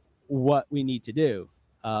figure out what we need to do.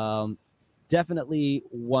 Definitely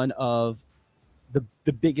one of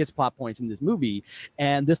the biggest plot points in this movie.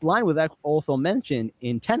 And this line was also mentioned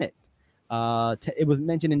in Tenet. It was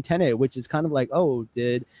mentioned in Tenet, which is kind of like, oh,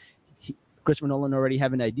 did Christopher Nolan already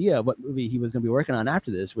have an idea of what movie he was going to be working on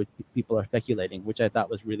after this, which people are speculating, which I thought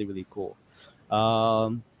was really, really cool.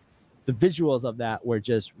 The visuals of that were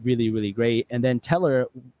just really, really great. And then Teller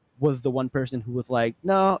was the one person who was like,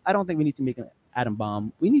 no, I don't think we need to make an atom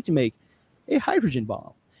bomb. We need to make a hydrogen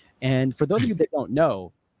bomb. And for those of you that don't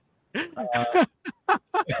know,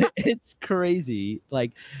 it's crazy.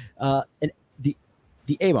 Like, and the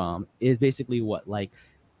A bomb is basically what, like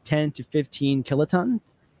 10 to 15 kilotons.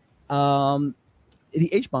 The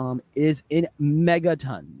H bomb is in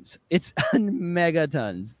megatons. It's in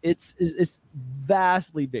megatons. It's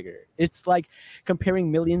vastly bigger. It's like comparing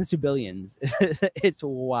millions to billions. It's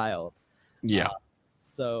wild. Yeah.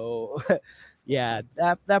 So yeah,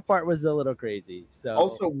 that part was a little crazy. So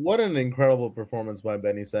Also, what an incredible performance by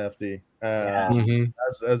Benny Safdie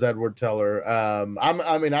as Edward Teller. I'm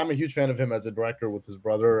a huge fan of him as a director with his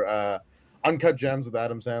brother. Uncut Gems with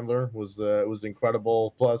Adam Sandler was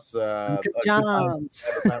incredible. Plus, Uncut Gems.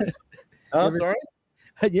 Sorry,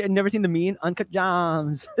 you never seen the meme Uncut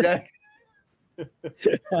Gems? Yeah.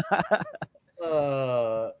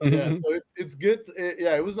 Yeah, so it's good.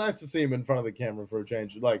 It was nice to see him in front of the camera for a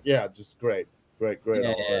change. Like, yeah, just great.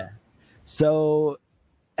 Yeah. So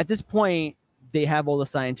at this point, they have all the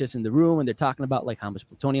scientists in the room, and they're talking about like how much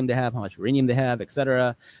plutonium they have, how much uranium they have,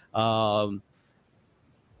 etc.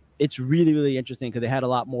 It's really, really interesting because they had a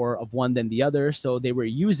lot more of one than the other. So they were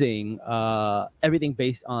using everything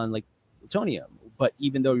based on like plutonium, but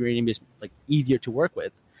even though uranium is like easier to work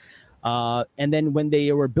with. And then when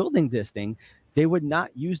they were building this thing, they would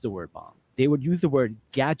not use the word bomb. They would use the word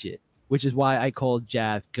gadget, which is why I called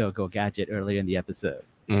Jazz Go Gadget earlier in the episode.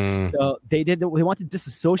 So they wanted to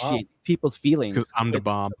disassociate people's feelings. Because I'm the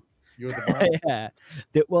bomb. You're the bomb. Yeah.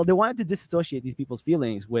 They wanted to disassociate these people's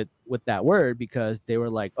feelings with that word because they were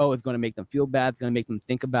like, oh, it's going to make them feel bad. It's going to make them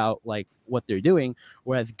think about like what they're doing.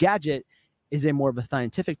 Whereas gadget is a more of a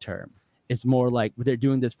scientific term. It's more like they're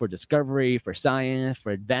doing this for discovery, for science,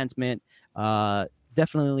 for advancement.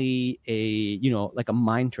 Definitely like a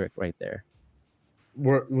mind trick right there.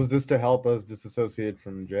 Was this to help us disassociate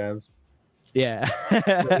from jazz? Yeah.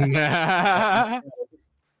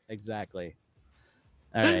 Exactly.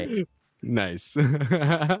 All right. Nice.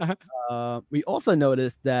 We also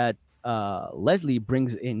noticed that Leslie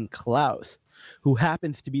brings in Klaus, who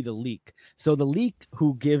happens to be the leak. So the leak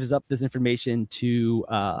who gives up this information to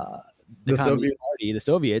the Communist Party, the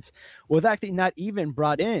Soviets, was actually not even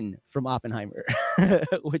brought in from Oppenheimer,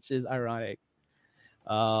 which is ironic.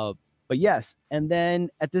 But yes, and then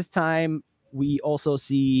at this time, we also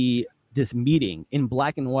see this meeting in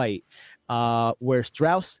black and white where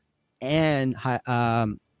Strauss and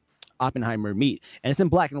Oppenheimer meet. And it's in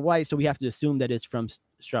black and white, so we have to assume that it's from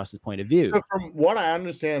Strauss's point of view. So from what I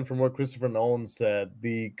understand from what Christopher Nolan said,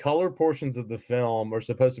 the color portions of the film are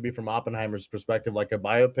supposed to be from Oppenheimer's perspective, like a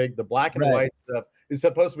biopic. The black and white stuff is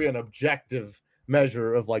supposed to be an objective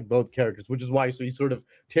measure of like both characters, which is why he sort of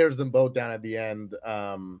tears them both down at the end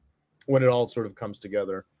when it all sort of comes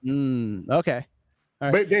together. Okay.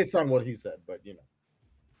 All right. Based on what he said, but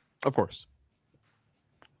Of course.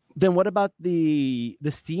 Then what about the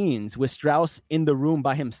scenes with Strauss in the room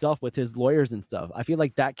by himself with his lawyers and stuff? I feel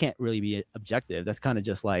like that can't really be objective. That's kind of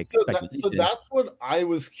just like so that's what I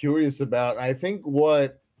was curious about. I think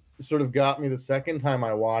what sort of got me the second time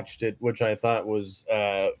I watched it, which I thought was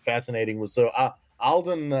fascinating, was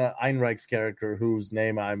Alden Ehrenreich's character, whose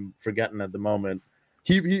name I'm forgetting at the moment.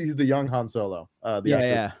 He's the young Han Solo.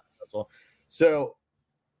 Actor. So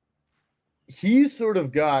he's sort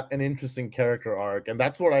of got an interesting character arc, and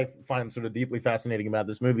that's what I find sort of deeply fascinating about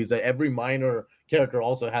this movie, is that every minor character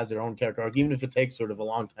also has their own character arc, even if it takes sort of a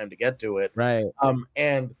long time to get to it. Right.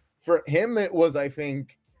 And for him, it was, I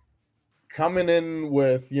think, coming in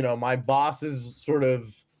with, my boss is sort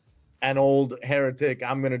of an old heretic.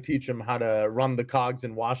 I'm going to teach him how to run the cogs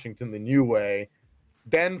in Washington the new way.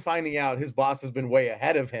 Then finding out his boss has been way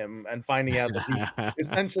ahead of him, and finding out that he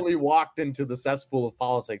essentially walked into the cesspool of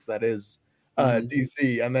politics that is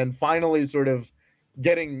DC, and then finally sort of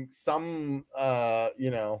getting some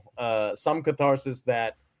some catharsis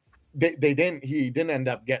that he didn't end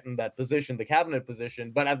up getting that position, the cabinet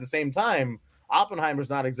position, but at the same time Oppenheimer's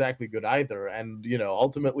not exactly good either, and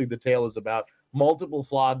ultimately the tale is about multiple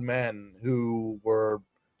flawed men who were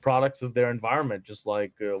products of their environment, just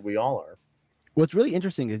like we all are. What's really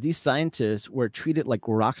interesting is these scientists were treated like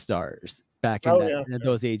rock stars back in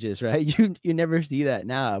those ages, right? You never see that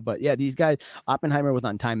now. But yeah, these guys, Oppenheimer was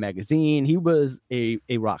on Time magazine. He was a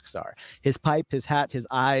rock star. His pipe, his hat, his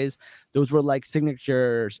eyes, those were like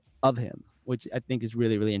signatures of him, which I think is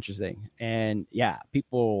really, really interesting. And yeah,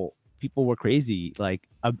 people were crazy like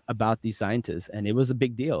about these scientists, and it was a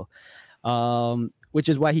big deal. which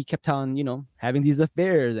is why he kept on, having these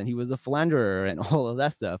affairs, and he was a philanderer and all of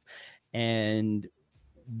that stuff. And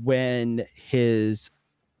when his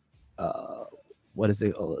what is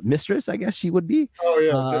it, mistress, I guess she would be. Oh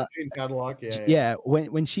yeah, Jean Cadlock. Yeah.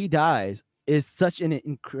 When she dies, is such an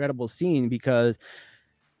incredible scene because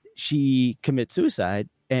she commits suicide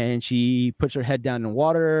and she puts her head down in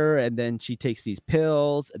water, and then she takes these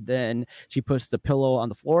pills, and then she puts the pillow on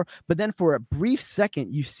the floor. But then for a brief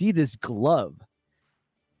second, you see this glove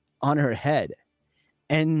on her head.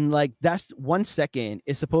 And like, that's 1 second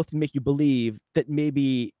is supposed to make you believe that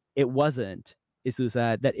maybe it wasn't a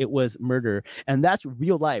suicide, that it was murder. And that's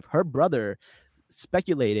real life. Her brother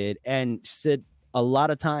speculated and said a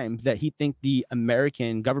lot of times that he think the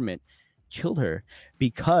American government killed her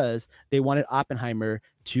because they wanted Oppenheimer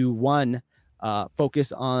to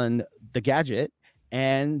focus on the gadget,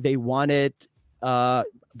 and they wanted the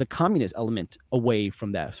communist element away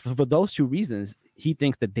from that. For those two reasons, he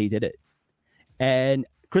thinks that they did it. And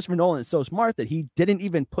Christopher Nolan is so smart that he didn't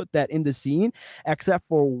even put that in the scene, except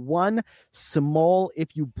for one small,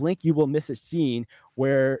 if you blink, you will miss a scene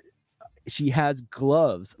where she has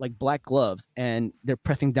gloves, like black gloves, and they're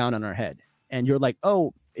pressing down on her head. And you're like,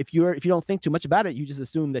 oh, if you don't think too much about it, you just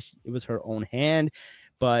assume that it was her own hand,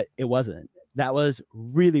 but it wasn't. That was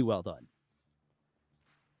really well done.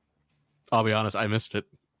 I'll be honest, I missed it.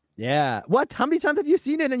 Yeah. What? How many times have you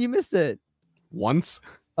seen it and you missed it? Once.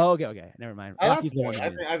 Oh, okay. Never mind. I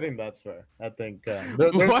think that's fair. I think there's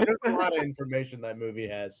a lot of information that movie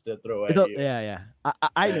has to throw at you. Yeah.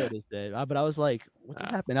 I noticed it, but I was like, what just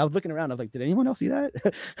happened? I was looking around. I was like, did anyone else see that?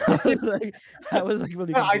 I was like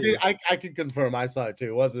really. No, I can confirm. I saw it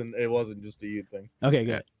too. It wasn't just a you thing. Okay,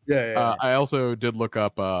 good. Yeah. I also did look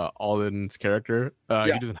up Alden's character.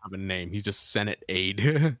 He doesn't have a name. He's just Senate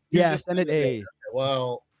aide. Yeah, Senate aide.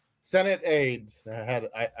 Well, Senate aide had,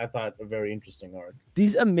 I thought, a very interesting arc.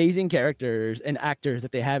 These amazing characters and actors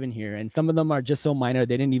that they have in here, and some of them are just so minor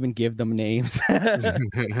they didn't even give them names.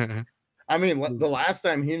 I mean, the last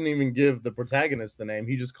time he didn't even give the protagonist the name;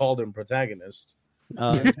 he just called him protagonist.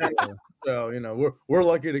 So we're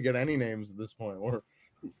lucky to get any names at this point.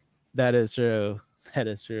 That is true.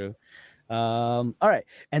 All right,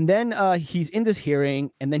 and then he's in this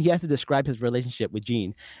hearing, and then he has to describe his relationship with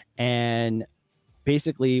Jean, and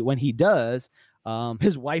basically when he does,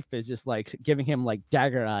 his wife is just like giving him like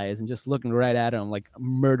dagger eyes and just looking right at him like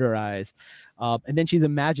murder eyes, and then she's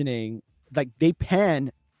imagining, like, they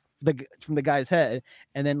pan from the guy's head,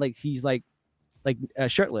 and then like he's like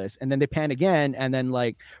shirtless, and then they pan again, and then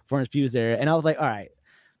like Florence Pugh's there, and I was like, all right,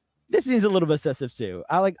 this seems a little excessive too.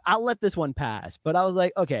 I'll let this one pass, but I was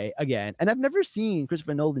like, okay, again, and I've never seen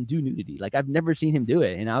Christopher Nolan do nudity, like I've never seen him do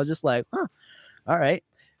it, and I was just like, all right,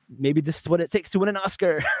 maybe this is what it takes to win an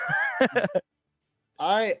Oscar.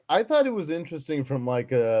 I thought it was interesting from I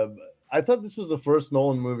thought this was the first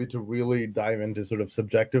Nolan movie to really dive into sort of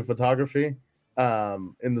subjective photography,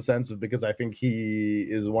 in the sense of, because I think he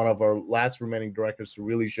is one of our last remaining directors to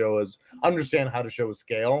really understand how to show a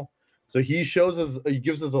scale. So he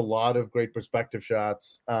gives us a lot of great perspective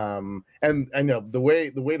shots. And I know the way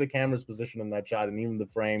the camera's positioned in that shot, and even the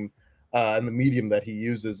frame, and the medium that he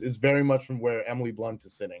uses, is very much from where Emily Blunt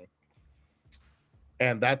is sitting.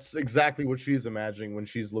 And that's exactly what she's imagining when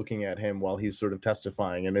she's looking at him while he's sort of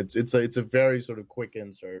testifying. And it's a very sort of quick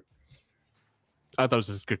insert. I thought it was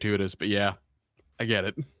just gratuitous, but yeah, I get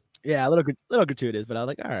it. Yeah, a little gratuitous, but I was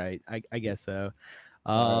like, all right, I guess so.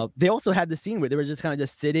 They also had the scene where they were just kind of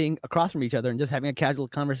just sitting across from each other and just having a casual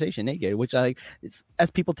conversation naked, which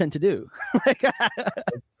as people tend to do.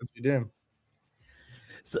 As you do.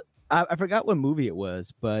 So I forgot what movie it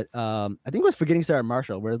was, but I think it was Forgetting Sarah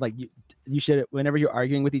Marshall, where like you should, whenever you're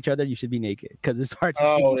arguing with each other, you should be naked because it's hard to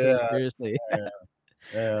take each other seriously.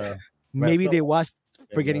 Yeah. Maybe they watched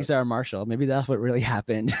Forgetting Sarah Marshall. Maybe that's what really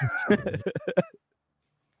happened.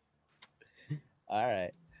 All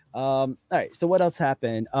right. So what else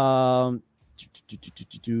happened?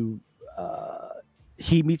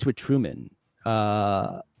 He meets with Truman.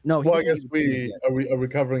 No. Well, I guess are we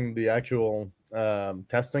covering the actual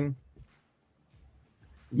testing?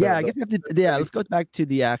 Yeah, I guess we have to. Yeah, let's go back to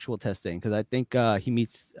the actual testing, because I think he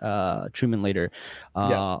meets Truman later.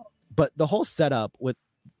 But the whole setup with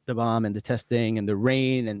the bomb and the testing and the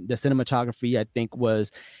rain and the cinematography, I think,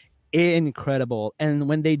 was incredible. And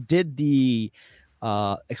when they did the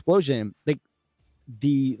explosion, like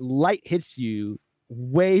the light hits you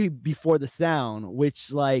way before the sound, which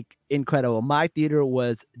like incredible. My theater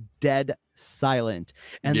was dead silent,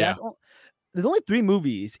 and there's only 3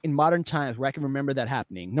 movies in modern times where I can remember that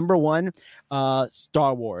happening. Number 1,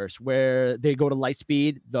 Star Wars, where they go to light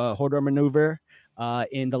speed, the Hodor maneuver.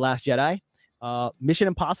 in The Last Jedi. Mission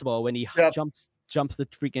Impossible when he jumps the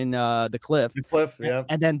freaking the cliff. The cliff, yeah.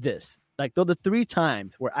 And then this. Like, those are the 3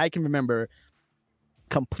 times where I can remember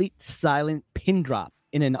complete silent pin drop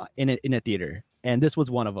in a theater, and this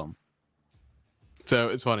was one of them. So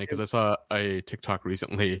it's funny because I saw a TikTok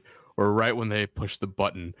recently where right when they pushed the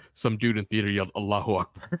button, some dude in theater yelled Allahu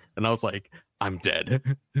Akbar, and I was like, I'm dead.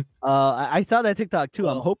 I saw that TikTok too.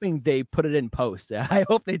 I'm hoping they put it in post. I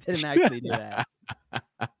hope they didn't actually do that.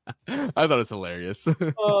 I thought it was hilarious.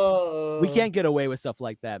 We can't get away with stuff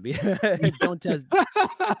like that.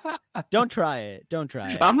 Don't try it. Don't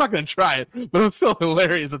try it. I'm not gonna try it, but it's still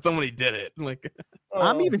hilarious that somebody did it. Like,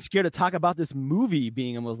 I'm even scared to talk about this movie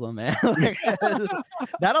being a Muslim, man. Like,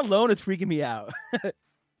 that alone is freaking me out.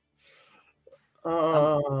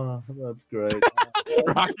 That's great.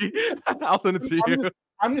 Rocky, I'll send it to you.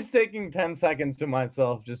 I'm just taking 10 seconds to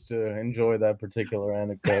myself just to enjoy that particular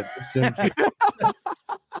anecdote.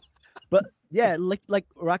 But yeah, like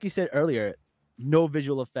Rocky said earlier, no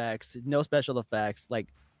visual effects, no special effects, like,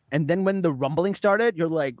 and then when the rumbling started, you're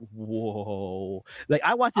like, whoa. Like,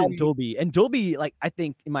 I watched it in Dolby, and Dolby, like, I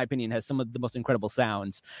think, in my opinion, has some of the most incredible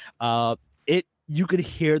sounds. You could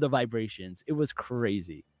hear the vibrations. It was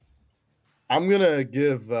crazy. I'm gonna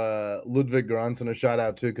give Ludwig Göransson a shout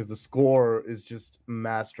out too, because the score is just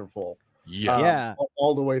masterful. Yeah,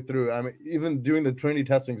 all the way through. I mean, even doing the Trinity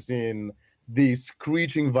testing scene, the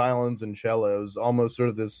screeching violins and cellos, almost sort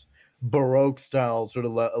of this Baroque style sort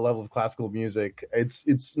of level of classical music. It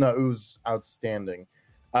was outstanding.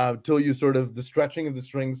 Till you sort of the stretching of the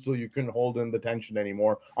strings till you couldn't hold in the tension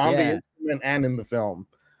anymore on the instrument and in the film.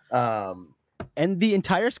 And the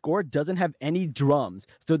entire score doesn't have any drums,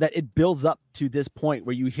 so that it builds up to this point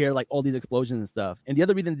where you hear like all these explosions and stuff. And the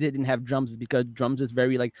other reason they didn't have drums is because drums is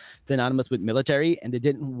very like synonymous with military, and they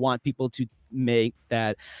didn't want people to make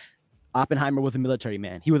that Oppenheimer was a military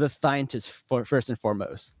man. He was a scientist first and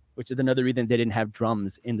foremost, which is another reason they didn't have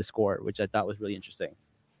drums in the score, which I thought was really interesting.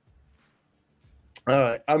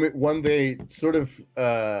 I mean, when they sort of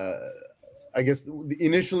I guess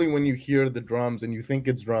initially when you hear the drums and you think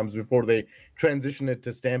it's drums before they transition it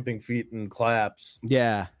to stamping feet and claps.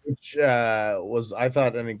 Yeah. Which was, I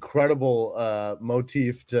thought, an incredible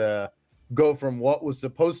motif to go from what was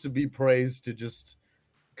supposed to be praise to just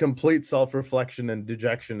complete self-reflection and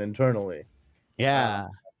dejection internally. Yeah.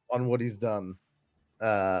 On what he's done.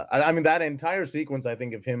 I mean, that entire sequence, I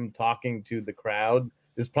think, of him talking to the crowd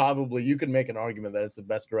is probably, you could make an argument that it's the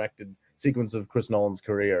best directed sequence of Chris Nolan's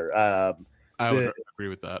career. I would agree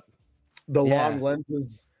with that. The long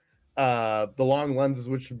lenses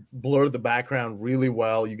which blur the background really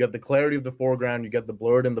well. You get the clarity of the foreground, you get the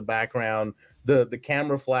blurred in the background, the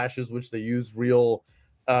camera flashes, which they use real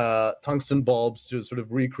tungsten bulbs to sort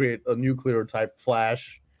of recreate a nuclear type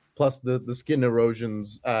flash, plus the skin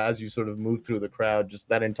erosions as you sort of move through the crowd. Just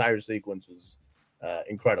that entire sequence was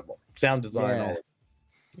incredible. Sound design, all of it.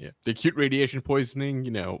 Yeah, the acute radiation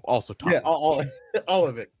poisoning, also top. Yeah, all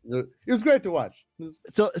of it. It was great to watch.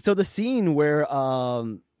 So the scene where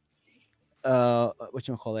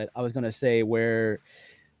whatchamacallit, I was gonna say where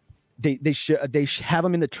they have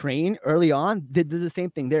him in the train early on. They did the same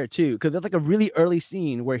thing there too, because it's like a really early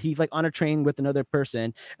scene where he's like on a train with another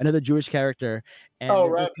person, another Jewish character, and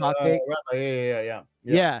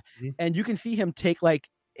yeah. And you can see him take like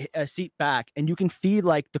a seat back, and you can see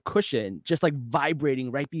like the cushion just like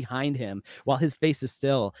vibrating right behind him while his face is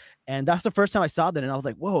still. And that's the first time I saw that, and I was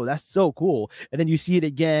like, whoa, that's so cool. And then you see it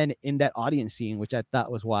again in that audience scene, which I thought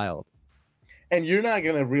was wild. And you're not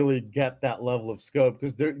going to really get that level of scope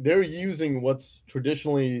because they're using what's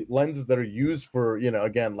traditionally lenses that are used for,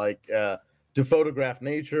 again, like to photograph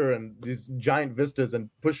nature and these giant vistas and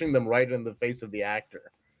pushing them right in the face of the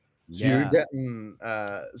actor. So you're getting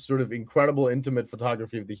sort of incredible intimate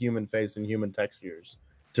photography of the human face and human textures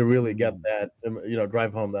to really get that,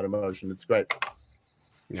 drive home that emotion. It's great.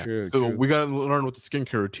 Yeah. True. We got to learn what the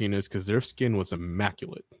skincare routine is because their skin was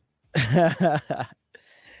immaculate.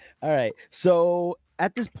 All right. So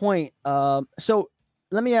at this point, so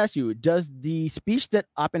let me ask you, does the speech that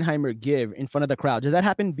Oppenheimer give in front of the crowd, does that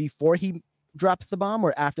happen before he drops the bomb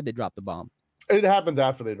or after they drop the bomb? It happens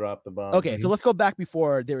after they drop the bomb. Okay, so let's go back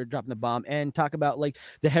before they were dropping the bomb and talk about like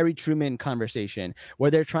the Harry Truman conversation where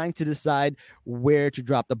they're trying to decide where to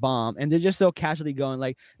drop the bomb, and they're just so casually going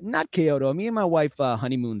like, not Kyoto, me and my wife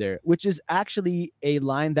honeymoon there, which is actually a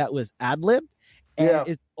line that was ad-libbed and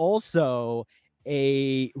is also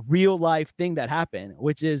a real life thing that happened,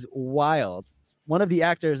 which is wild. One of the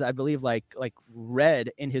actors, I believe, like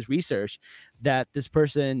read in his research that this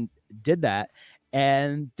person did that.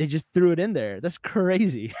 and they just threw it in there. That's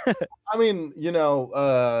crazy. I mean,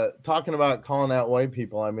 talking about calling out white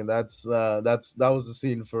people. I mean, that was the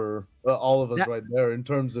scene for all of us right there in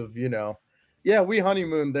terms of, yeah, we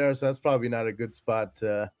honeymooned there, so that's probably not a good spot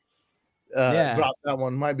to drop that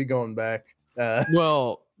one. Might be going back.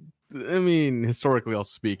 Well, I mean, historically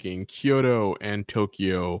speaking, Kyoto and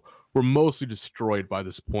Tokyo were mostly destroyed by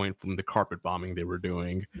this point from the carpet bombing they were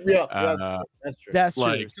doing. Yeah, that's true. That's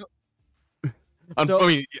like, true. I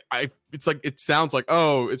mean, it's like, it sounds like,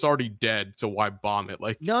 oh, it's already dead, so why bomb it?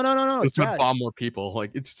 Like, no. Just to bomb more people.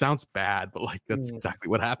 Like, it sounds bad, but like that's exactly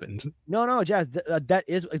what happened. No, Jazz, that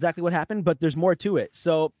is exactly what happened, but there's more to it.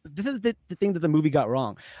 So this is the thing that the movie got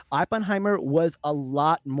wrong. Oppenheimer was a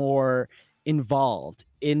lot more involved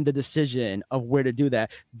in the decision of where to do that.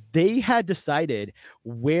 They had decided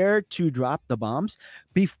where to drop the bombs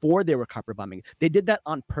before they were carpet bombing. They did that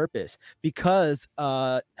on purpose because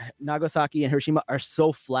Nagasaki and Hiroshima are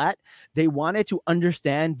so flat. They wanted to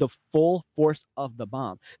understand the full force of the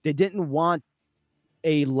bomb. They didn't want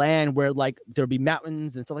a land where like there'd be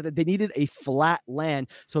mountains and stuff like that. They needed a flat land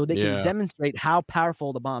so they can demonstrate how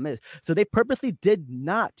powerful the bomb is. So they purposely did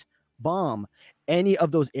not bomb any of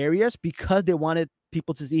those areas because they wanted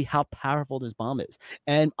people to see how powerful this bomb is.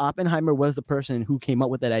 And Oppenheimer was the person who came up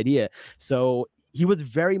with that idea. So he was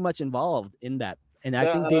very much involved in that. And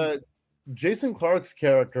I think Jason Clarke's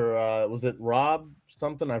character, was it Rob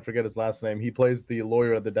something? I forget his last name. He plays the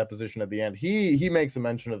lawyer at the deposition at the end. He makes a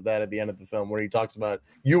mention of that at the end of the film where he talks about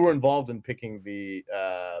you were involved in picking the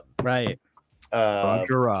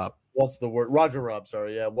Roger Rob. What's the word? Roger Rob,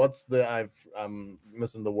 sorry. Yeah. What's the I'm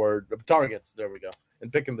missing the word. Targets. There we go.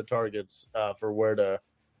 And picking the targets for where to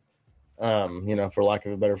for lack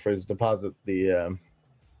of a better phrase, deposit the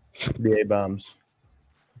A bombs.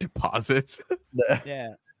 Deposits.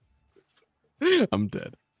 Yeah. I'm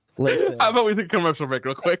dead. Listen. How about we take a commercial break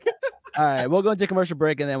real quick? All right, we'll go into commercial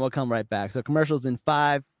break and then we'll come right back. So commercials in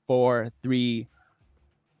 5, 4, 3.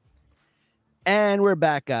 And we're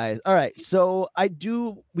back, guys. All right. So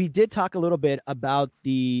we did talk a little bit about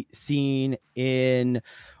the scene in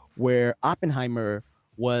where Oppenheimer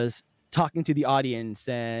was talking to the audience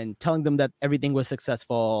and telling them that everything was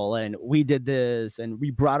successful and we did this and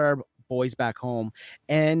we brought our boys back home.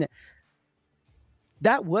 And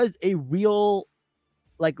that was a real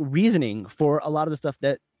reasoning for a lot of the stuff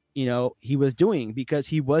that he was doing because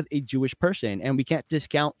he was a Jewish person and we can't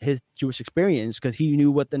discount his Jewish experience because he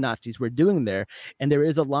knew what the Nazis were doing there. And there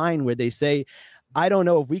is a line where they say, I don't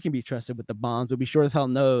know if we can be trusted with the bombs, but we sure as hell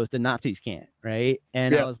knows the Nazis can't. Right.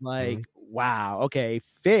 And I was like, wow, okay,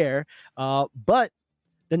 fair. But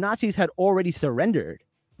the Nazis had already surrendered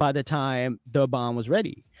by the time the bomb was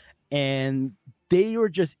ready. And they were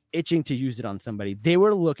just itching to use it on somebody. They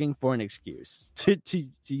were looking for an excuse to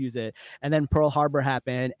use it. And then Pearl Harbor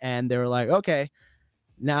happened, and they were like, okay,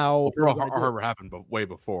 now Pearl Harbor happened, but way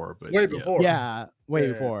before. Yeah,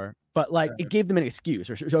 before. But it gave them an excuse,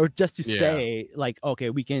 or just to say, okay,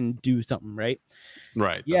 we can do something, right?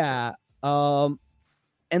 Right. Yeah. Right.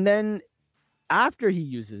 And then after he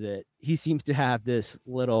uses it, he seems to have this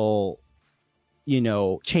little,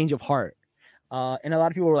 change of heart. And a lot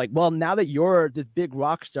of people were like, well, now that you're the big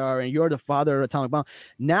rock star and you're the father of atomic bomb,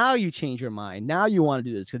 now you change your mind. Now you want to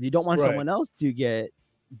do this because you don't want someone else to get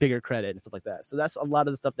bigger credit and stuff like that. So that's a lot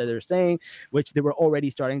of the stuff that they're saying, which they were already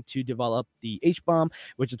starting to develop the H-bomb,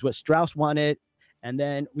 which is what Strauss wanted. And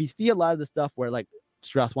then we see a lot of the stuff where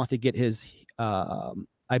Strauss wants to get his,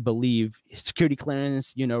 I believe, his security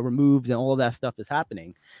clearance, removed, and all of that stuff is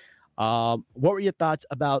happening. What were your thoughts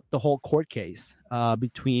about the whole court case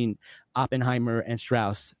between Oppenheimer and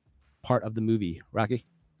Strauss part of the movie, Rocky?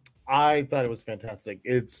 I thought it was fantastic.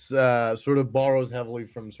 It's sort of borrows heavily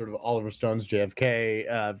from sort of Oliver Stone's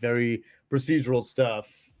JFK, very procedural stuff.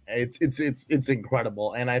 It's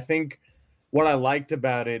incredible. And I think what I liked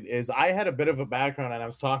about it is I had a bit of a background, and I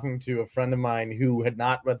was talking to a friend of mine who had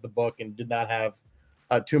not read the book and did not have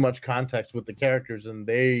too much context with the characters, and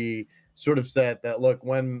they sort of said that, look,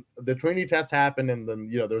 when the Trinity test happened and then,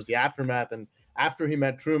 there was the aftermath, and after he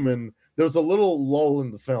met Truman, there was a little lull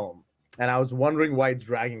in the film. And I was wondering why it's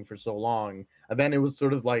dragging for so long. And then it was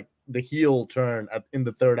sort of like the heel turn in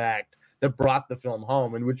the third act that brought the film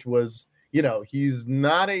home, and which was, he's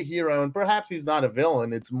not a hero and perhaps he's not a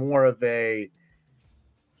villain. It's more of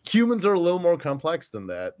humans are a little more complex than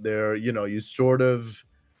that. They're, you sort of,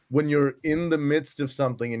 when you're in the midst of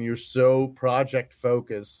something and you're so project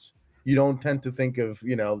focused, you don't tend to think of,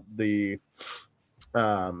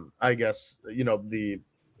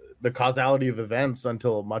 the causality of events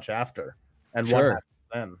until much after and what happens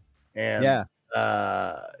then. And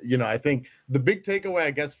You know, I think the big takeaway,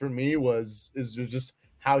 I guess, for me is just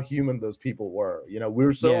how human those people were. You know, we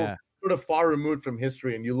were so sort of far removed from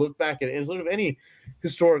history, and you look back at sort of any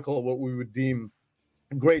historical, what we would deem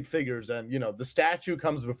great figures, and you know, the statue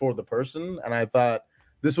comes before the person. And I thought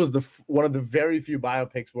this was one of the very few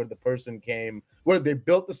biopics where the person came, where they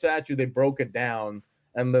built the statue, they broke it down,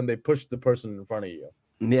 and then they pushed the person in front of you.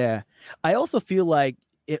 Yeah, I also feel like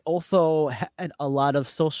it also had a lot of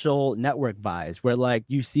social network vibes, where like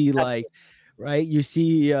you see like, right, you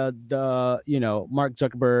see the Mark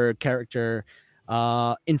Zuckerberg character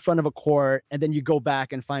in front of a court, and then you go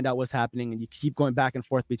back and find out what's happening, and you keep going back and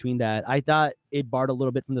forth between that. I thought it borrowed a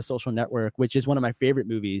little bit from The Social Network, which is one of my favorite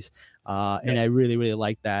movies, and I really, really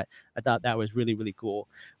liked that. I thought that was really, really cool.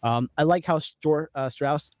 I like how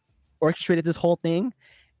Strauss orchestrated this whole thing,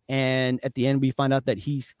 and at the end we find out that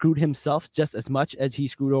he screwed himself just as much as he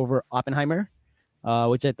screwed over Oppenheimer,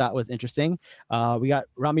 which I thought was interesting. We got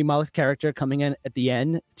Rami Malek's character coming in at the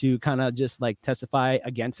end to kind of just like testify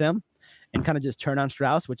against him and kind of just turn on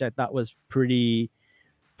Strauss, which I thought was pretty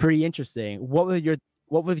interesting. What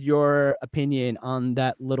was your opinion on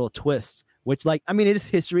that little twist? Which, like, I mean, it is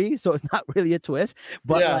history, so it's not really a twist,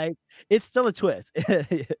 but like, it's still a twist.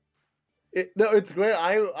 No, it's great.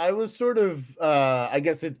 I was sort of, I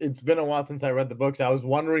guess it's been a while since I read the books. I was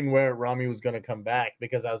wondering where Rami was going to come back,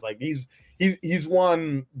 because I was like, he's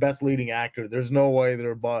won Best Leading Actor. There's no way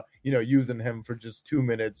they're using him for just 2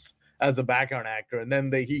 minutes as a background actor. And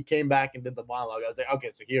then he came back and did the monologue. I was like, okay,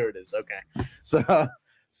 so here it is. Okay,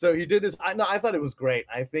 so he did his. I thought it was great.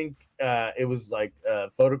 I think it was like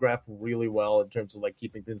photographed really well in terms of like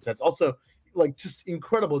keeping things sense. Also, like, just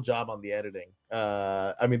incredible job on the editing.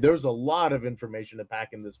 I mean, there's a lot of information to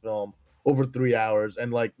pack in this film over 3 hours,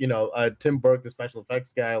 and like, Tim Burke, the special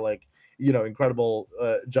effects guy, like, incredible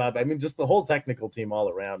job. I mean, just the whole technical team all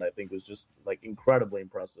around, I think, was just like incredibly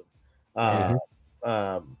impressive.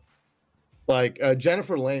 Like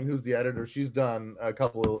Jennifer Lame, who's the editor, she's done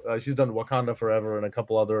she's done Wakanda Forever and a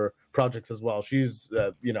couple other projects as well. She's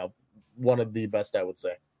one of the best, I would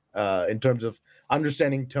say, in terms of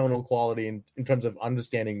understanding tonal quality and in terms of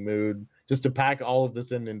understanding mood. Just to pack all of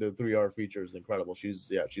this into a 3-hour feature is incredible.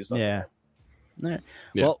 She's something. Yeah.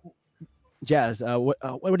 Well, Jazz,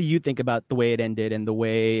 what do you think about the way it ended and the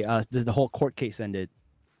way the whole court case ended?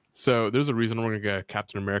 So there's a reason we're gonna get a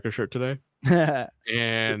Captain America shirt today.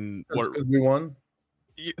 And because we won.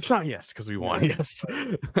 It's not because we won. Yes.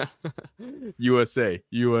 USA.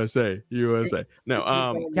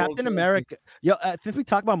 No, Captain America. Yo, since we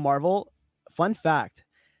talk about Marvel, fun fact: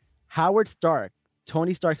 Howard Stark,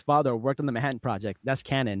 Tony Stark's father, worked on the Manhattan Project. That's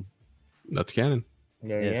canon. That's canon.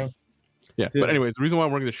 Yes. Yeah. But anyways, the reason why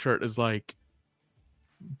I'm wearing this shirt is like,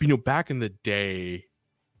 back in the day,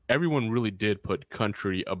 everyone really did put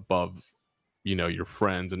country above, your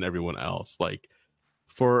friends and everyone else. Like,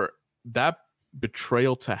 for that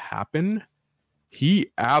betrayal to happen,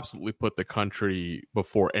 he absolutely put the country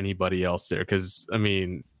before anybody else there. Because, I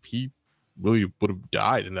mean, he really would have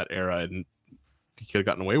died in that era and he could have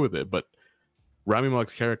gotten away with it. But Rami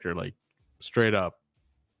Malek's character, like, straight up,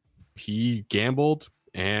 he gambled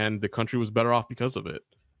and the country was better off because of it.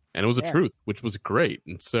 And it was the truth, which was great.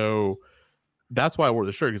 And so that's why I wore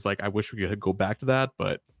the shirt. Because, like, I wish we could go back to that,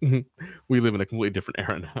 but we live in a completely different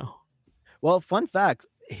era now. Well, fun fact,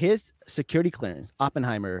 his security clearance,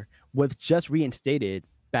 Oppenheimer, was just reinstated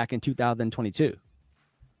back in 2022.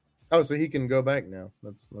 Oh, so he can go back now.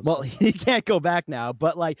 That's well, cool. He can't go back now,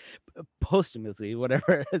 but like posthumously,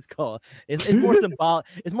 whatever it's called, it's more symbolic.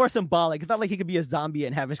 It's more symbolic. It's not like he could be a zombie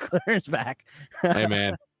and have his clearance back. Hey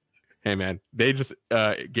man, they just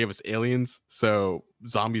gave us aliens, so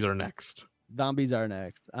zombies are next. Zombies are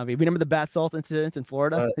next. I mean, remember the bath salt incidents in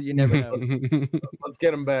Florida? You never know. Let's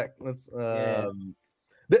get him back.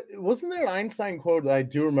 Wasn't there an Einstein quote that I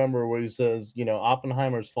do remember where he says,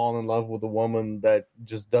 Oppenheimer's fallen in love with a woman that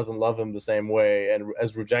just doesn't love him the same way and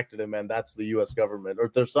has rejected him, and that's the U.S. government. Or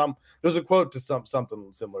there's a quote to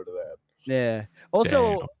something similar to that. Yeah.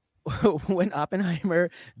 Also, when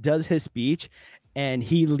Oppenheimer does his speech and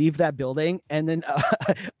he leaves that building, and then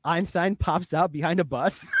Einstein pops out behind a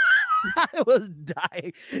bus. I was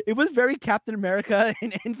dying. It was very Captain America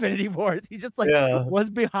in Infinity Wars. He just was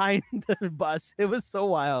behind the bus. It was so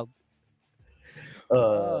wild.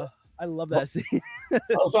 I love that scene.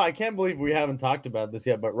 Also, I can't believe we haven't talked about this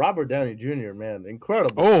yet, but Robert Downey Jr., man,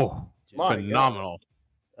 incredible. Oh, phenomenal.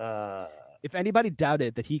 if anybody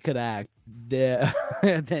doubted that he could act, then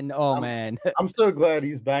man. I'm so glad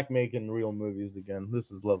he's back making real movies again.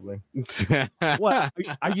 This is lovely. What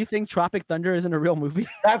are you think Tropic Thunder isn't a real movie?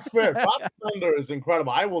 That's fair. Tropic Thunder is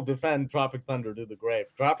incredible. I will defend Tropic Thunder to the grave.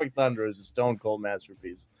 Tropic Thunder is a stone cold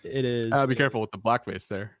masterpiece. It is. Be careful with the blackface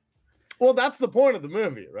there. Well, that's the point of the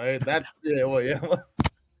movie, right? That's yeah.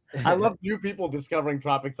 I love new people discovering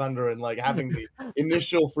Tropic Thunder and like having the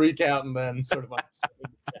initial freak out and then sort of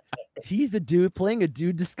He's the dude playing a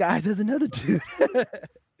dude disguised as another dude.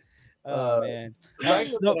 Man.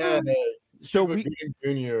 So we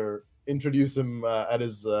Jr. introduced him at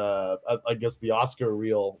his I guess the Oscar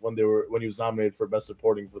reel when he was nominated for Best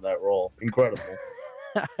Supporting for that role. Incredible.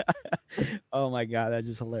 Oh my god, that's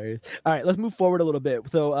just hilarious. All right, let's move forward a little bit.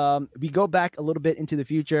 So we go back a little bit into the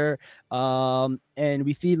future, and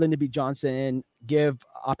we see Lyndon B. Johnson give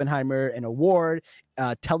Oppenheimer an award.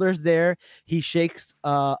 Teller's there. He shakes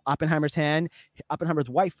Oppenheimer's hand. Oppenheimer's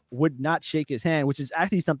wife would not shake his hand, which is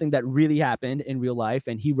actually something that really happened in real life,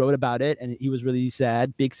 and he wrote about it, and he was really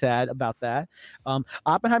sad about that.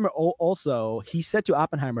 Oppenheimer also, he said to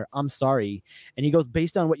Oppenheimer, "I'm sorry," and he goes,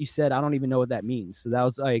 "Based on what you said, I don't even know what that means." So that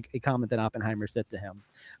was like a comment that Oppenheimer said to him.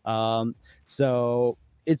 So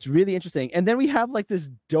it's really interesting. And then we have like this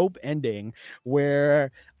dope ending where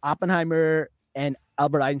Oppenheimer and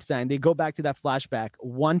Albert Einstein, they go back to that flashback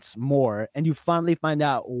once more, and you finally find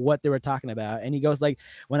out what they were talking about. And he goes like,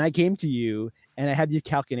 "When I came to you and I had these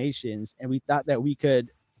calculations and we thought that we could,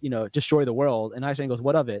 destroy the world." And Einstein goes,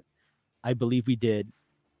 "What of it? I believe we did."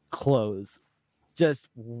 Close. Just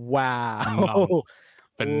wow. Phenomenal.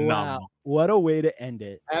 Wow. What a way to end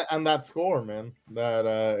it. And that score, man. That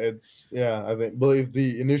I believe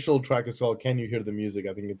the initial track is called "Can You Hear the Music?"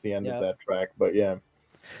 I think it's the end of that track. But yeah.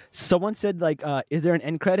 Someone said like, "Is there an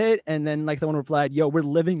end credit?" And then like someone replied, "Yo, we're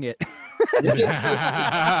living it."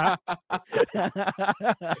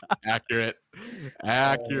 Accurate.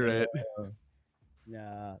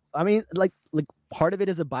 Yeah, I mean, like part of it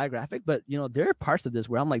is a biographic, but there are parts of this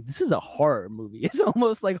where I'm like, this is a horror movie. It's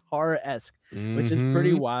almost like horror-esque, which is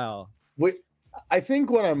pretty wild. I think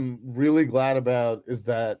what I'm really glad about is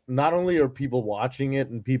that not only are people watching it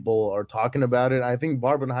and people are talking about it, I think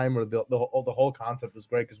Barbenheimer, the whole concept is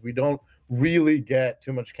great because we don't really get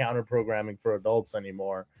too much counter programming for adults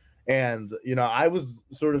anymore. And, I was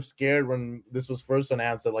sort of scared when this was first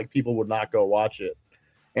announced that like people would not go watch it.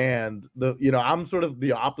 And I'm sort of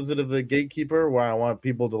the opposite of the gatekeeper where I want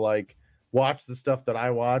people to like watch the stuff that I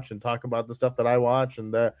watch and talk about the stuff that I watch.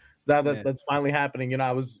 And so now that's finally happening.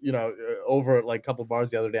 I was, over at like a couple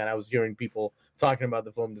bars the other day and I was hearing people talking about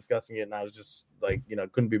the film, discussing it. And I was just like,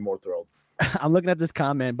 couldn't be more thrilled. I'm looking at this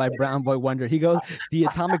comment by Brown Boy Wonder. He goes, "The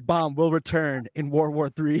atomic bomb will return in World War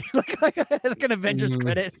III." like an Avengers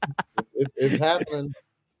credit. It's happening.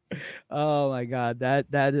 Oh my god, that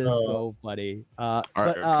is so funny. All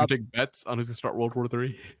right, can we take bets on who's gonna start World War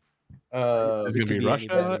III? Is it gonna be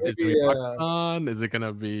Russia? Is it gonna be Pakistan? Is it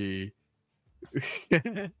gonna be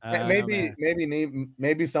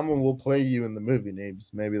maybe someone will play you in the movie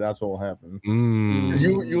names. Maybe that's what will happen. 'Cause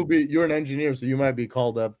you're an engineer, so you might be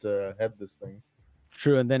called up to head this thing.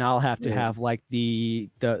 True, and then I'll have to have like the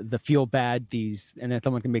feel bad these, and then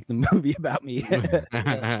someone can make the movie about me. Do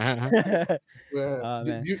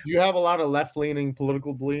you have a lot of left leaning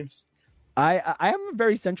political beliefs? I am a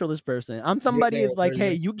very centralist person. I'm somebody who's like,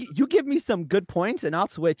 hey, you give me some good points and I'll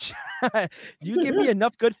switch. You give me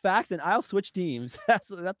enough good facts and I'll switch teams. That's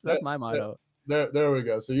my motto. There we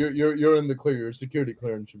go. So you're in the clear. Your security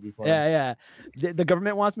clearance should be fine. Yeah. The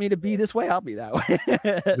government wants me to be this way. I'll be that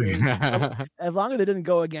way. As long as it didn't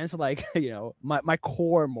go against like my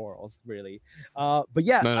core morals, really. But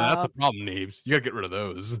yeah, no, that's the problem, Neebs. You gotta get rid of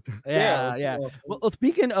those. Yeah. Well,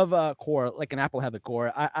 speaking of core, like an apple has a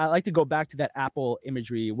core. I like to go back to that apple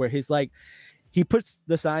imagery where he's like, he puts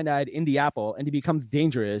the cyanide in the apple and it becomes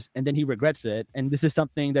dangerous and then he regrets it. And this is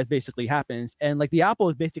something that basically happens. And like the apple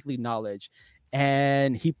is basically knowledge.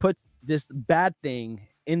 And he puts this bad thing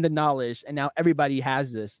in the knowledge. And now everybody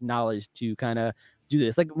has this knowledge to kind of do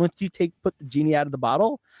this. Like once you put the genie out of the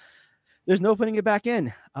bottle, there's no putting it back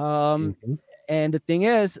in. And the thing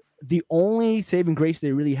is, the only saving grace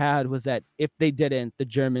they really had was that if they didn't, the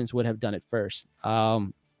Germans would have done it first.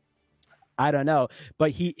 I don't know, but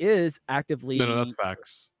he is actively. No, that's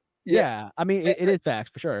facts. Yeah, I mean, it is facts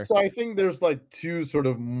for sure. So I think there's like two sort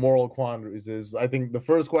of moral quandaries. I think the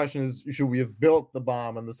first question is, should we have built the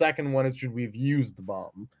bomb? And the second one is, should we have used the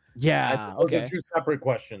bomb? Yeah, those are two separate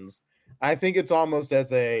questions. I think it's almost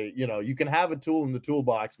as a, you can have a tool in the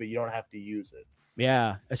toolbox, but you don't have to use it.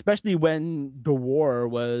 Yeah, especially when the war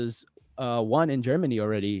was won in Germany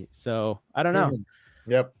already. So I don't know.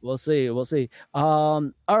 Yep. We'll see. We'll see.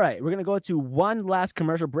 All right, we're gonna go to one last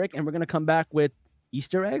commercial break, and we're gonna come back with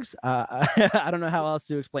Easter eggs. I don't know how else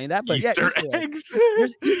to explain that, but Easter yeah, eggs.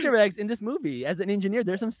 There's Easter eggs in this movie. As an engineer,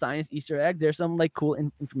 there's some science Easter eggs. There's some like cool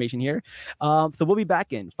information here. So we'll be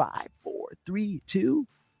back in 5, 4, 3, 2.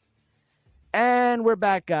 And we're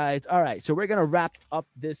back, guys. All right, so we're gonna wrap up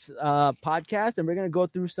this podcast, and we're gonna go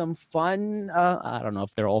through some fun. I don't know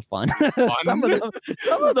if they're all fun. some of them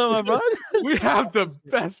are fun. We have the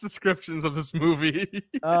best descriptions of this movie.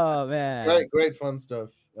 Oh man! Great fun stuff.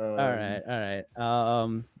 All right.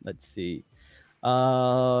 Let's see.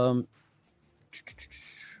 Let's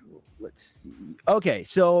see. Okay,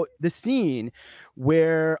 so the scene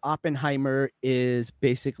where Oppenheimer is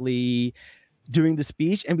basically doing the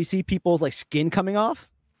speech and we see people's like skin coming off,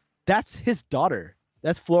 that's his daughter.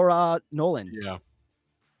 That's Flora Nolan. Yeah.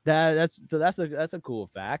 That's a cool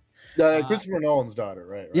fact. Christopher Nolan's daughter,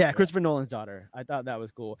 right? Yeah, Christopher Nolan's daughter. I thought that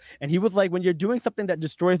was cool. And he was like, when you're doing something that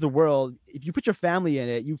destroys the world, if you put your family in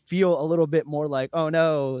it, you feel a little bit more like, oh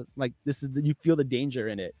no, like you feel the danger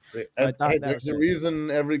in it. So I thought that was the reason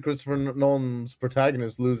every Christopher Nolan's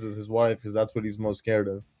protagonist loses his wife because that's what he's most scared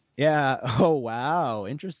of. Yeah. Oh wow,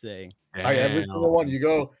 interesting. Every single one. You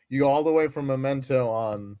go all the way from Memento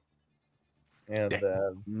on. And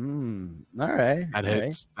all right.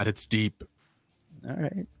 That hits deep. All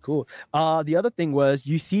right, cool. The other thing was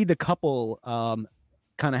you see the couple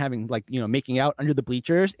kind of having like, making out under the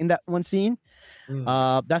bleachers in that one scene.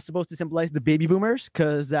 That's supposed to symbolize the baby boomers,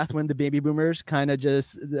 because that's when the baby boomers kind of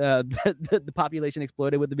just the population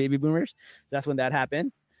exploded with the baby boomers. So that's when that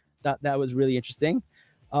happened. That was really interesting.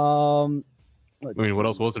 I mean, what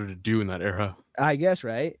else was there to do in that era? I guess,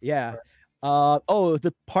 right? Yeah.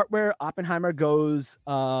 The part where Oppenheimer goes,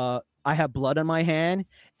 I have blood on my hand,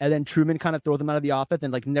 and then Truman kind of throws him out of the office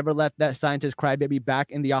and like never let that scientist crybaby back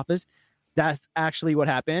in the office. That's actually what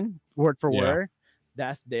happened, word for word.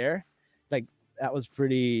 That's there. Like that was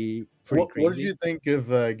pretty crazy. What did you think of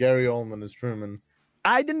Gary Oldman as Truman?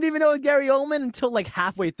 I didn't even know it was Gary Oldman until like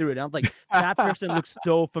halfway through it. I was like, that person looks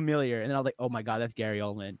so familiar, and then I was like, oh my god, that's Gary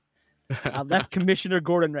Oldman. That's Commissioner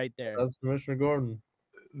Gordon right there. That's Commissioner Gordon.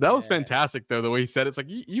 That was fantastic, though. The way he said it's like,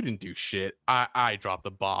 you didn't do shit. I dropped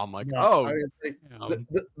the bomb. Like,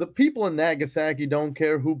 the people in Nagasaki don't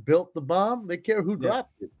care who built the bomb; they care who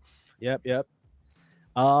dropped it. Yep.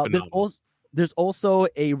 There's also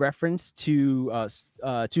a reference to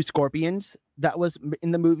scorpions that was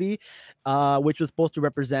in the movie, which was supposed to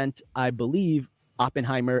represent, I believe,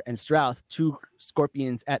 Oppenheimer and Strauss, two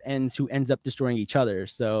scorpions at ends who ends up destroying each other.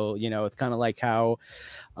 So it's kind of like how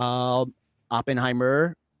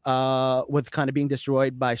Oppenheimer was kind of being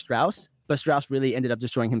destroyed by Strauss, but Strauss really ended up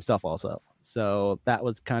destroying himself also. So that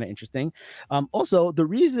was kind of interesting. Also, the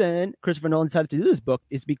reason Christopher Nolan decided to do this book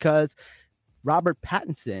is because Robert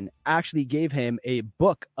Pattinson actually gave him a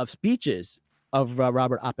book of speeches of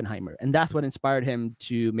Robert Oppenheimer, and that's what inspired him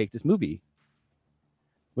to make this movie,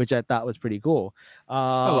 which I thought was pretty cool.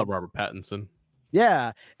 I love Robert Pattinson.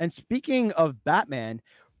 Yeah, and speaking of Batman,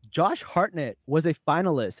 Josh Hartnett was a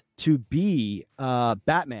finalist to be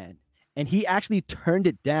Batman, and he actually turned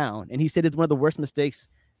it down. And he said it's one of the worst mistakes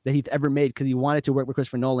that he's ever made because he wanted to work with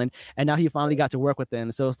Christopher Nolan, and now he finally got to work with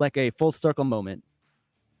him. So it's like a full circle moment.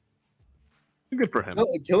 Good for him.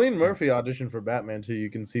 Cillian Murphy auditioned for Batman too. You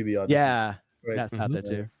can see the audition. Yeah, that's out there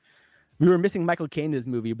too. We were missing Michael Caine in this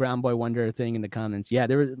movie. Brown Boy Wonder thing in the comments. Yeah,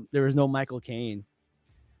 there was no Michael Caine.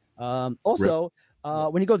 Also,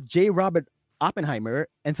 when he goes J. Robert Oppenheimer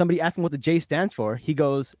and somebody asks him what the J stands for, he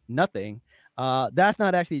goes nothing. That's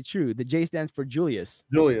not actually true. The J stands for Julius.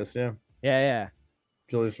 Julius, yeah. Yeah.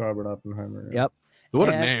 Julius Robert Oppenheimer. Yeah. Yep. What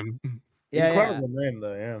a name. Yeah. Incredible name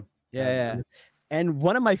though, yeah. Yeah. And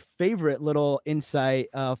one of my favorite little insight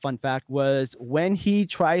fun fact was when he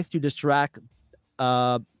tries to distract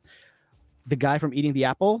the guy from eating the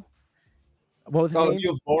apple. What was his name?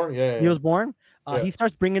 Niels Bohr. Yeah. Niels Bohr. He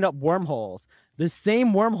starts bringing up wormholes. The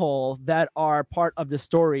same wormhole that are part of the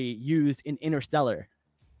story used in Interstellar.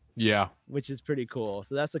 Yeah. Which is pretty cool.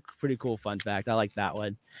 So that's a pretty cool fun fact. I like that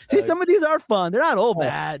one. See, some of these are fun. They're not all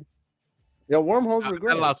bad. Yeah, wormholes are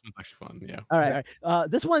great. That last one's actually fun. Yeah. All right.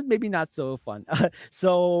 This one maybe not so fun.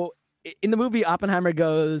 So in the movie, Oppenheimer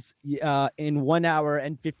goes in 1 hour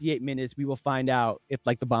and 58 minutes. We will find out if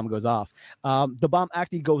like the bomb goes off. The bomb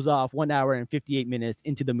actually goes off 1 hour and 58 minutes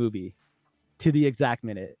into the movie, to the exact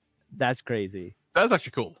minute. That's crazy. That's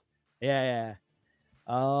actually cool. Yeah.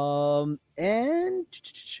 And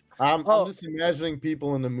I'm just imagining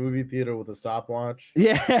people in the movie theater with a stopwatch.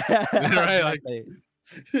 Yeah. Right.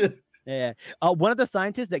 Exactly. Yeah. One of the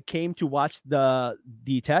scientists that came to watch the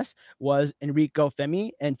test was Enrico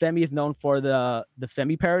Fermi, and Fermi is known for the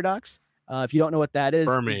Fermi paradox. If you don't know what that is,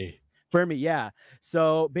 Fermi, yeah.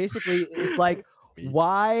 So basically, it's like,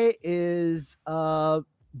 why is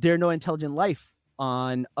there no intelligent life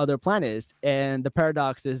on other planets? And the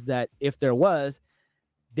paradox is that if there was,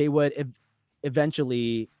 they would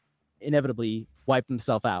eventually, inevitably wipe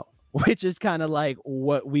themselves out, which is kind of like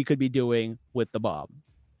what we could be doing with the bomb.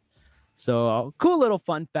 So cool little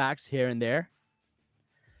fun facts here and there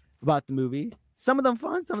about the movie. Some of them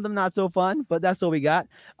fun, some of them not so fun, but that's all we got.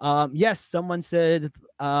 Yes, someone said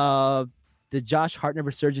the Josh Hartnett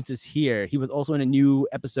resurgence is here. He was also in a new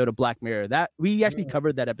episode of Black Mirror. That we actually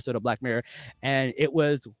covered that episode of Black Mirror, and it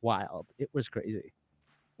was wild. It was crazy.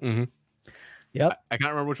 Mm-hmm. Yep. I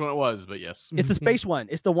can't remember which one it was, but yes. It's the space one.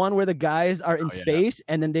 It's the one where the guys are in space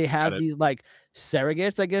and then they have these like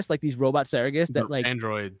surrogates, I guess, like these robot surrogates that like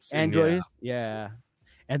androids. Yeah.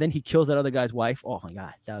 And then he kills that other guy's wife. Oh my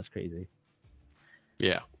God. That was crazy.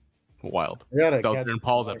 Yeah. Wild. That was during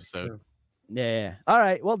Paul's episode. Too. Yeah. All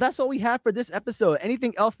right. Well, that's all we have for this episode.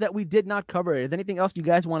 Anything else that we did not cover? Is anything else you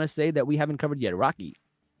guys want to say that we haven't covered yet? Rocky.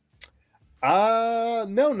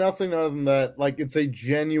 No, nothing other than that. Like, it's a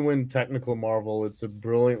genuine technical marvel. It's a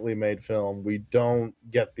brilliantly made film. We don't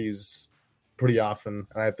get these pretty often,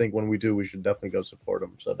 and I think when we do, we should definitely go support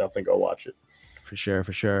them. So definitely go watch it. For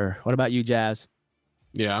sure. What about you, Jazz?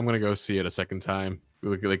 Yeah, I'm gonna go see it a second time.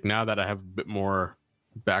 Like now that I have a bit more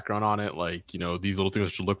background on it, like, you know, these little things I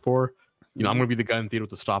should look for. You know, I'm gonna be the guy in the theater with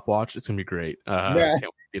the stopwatch. It's gonna be great. I can't wait to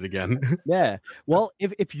see it again. Yeah. Well,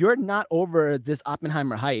 if you're not over this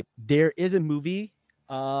Oppenheimer hype, there is a movie.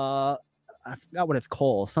 I forgot what it's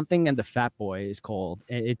called. Something and the Fat Boy is called.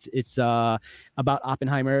 It's about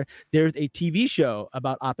Oppenheimer. There's a TV show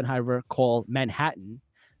about Oppenheimer called Manhattan.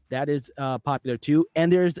 That is popular too.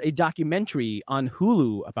 And there's a documentary on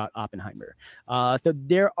Hulu about Oppenheimer. So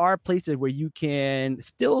there are places where you can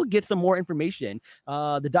still get some more information.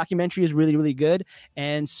 The documentary is really, really good.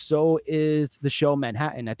 And so is the show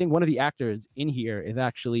Manhattan. I think one of the actors in here is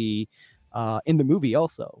actually in the movie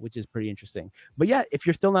also, which is pretty interesting. But yeah, if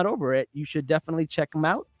you're still not over it, you should definitely check them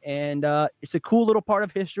out. And it's a cool little part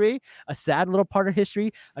of history, a sad little part of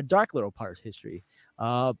history, a dark little part of history.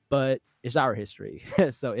 But it's our history.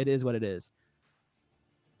 So it is what it is.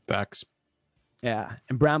 Facts. Yeah.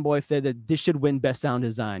 And Brown Boy said that this should win best sound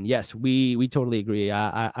design. Yes, we totally agree.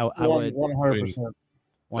 I would 100%.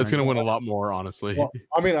 It's going to win a lot more, honestly. Well,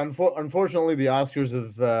 I mean, unfortunately, the Oscars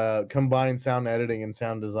have combined sound editing and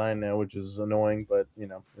sound design now, which is annoying, but, you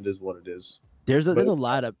know, it is what it is. There's a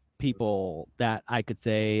lot of people that I could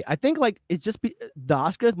say. I think, like, it's just the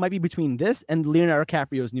Oscars might be between this and Leonardo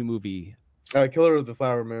DiCaprio's new movie. Killers of the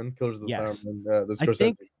Flower Moon. Flower Moon.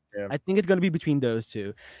 I think it's going to be between those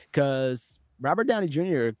two, because Robert Downey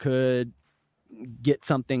Jr. could get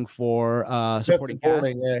something for supporting cast.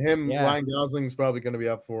 Ryan Gosling's probably going to be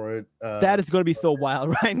up for it. That is going to be so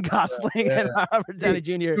wild. Ryan Gosling and Robert Downey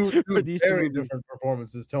Jr. for these very different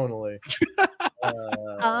performances tonally.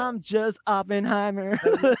 I'm just Oppenheimer.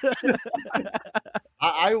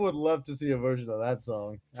 I would love to see a version of that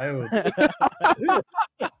song. I would.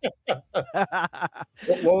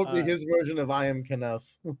 What would be his version of "I Am Knuff"?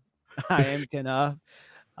 I am Knuff.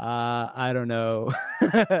 I don't know.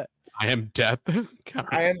 I am death.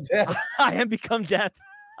 I am death. I am become death.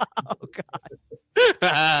 Oh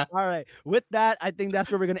God. All right. With that, I think that's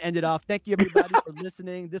where we're gonna end it off. Thank you everybody for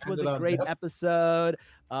listening. This was a great episode.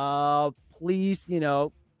 Please,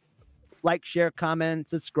 like, share, comment,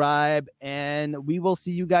 subscribe, and we will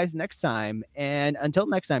see you guys next time. And until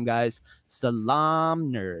next time, guys,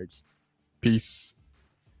 Salaam, nerds. Peace.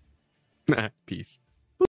 Peace.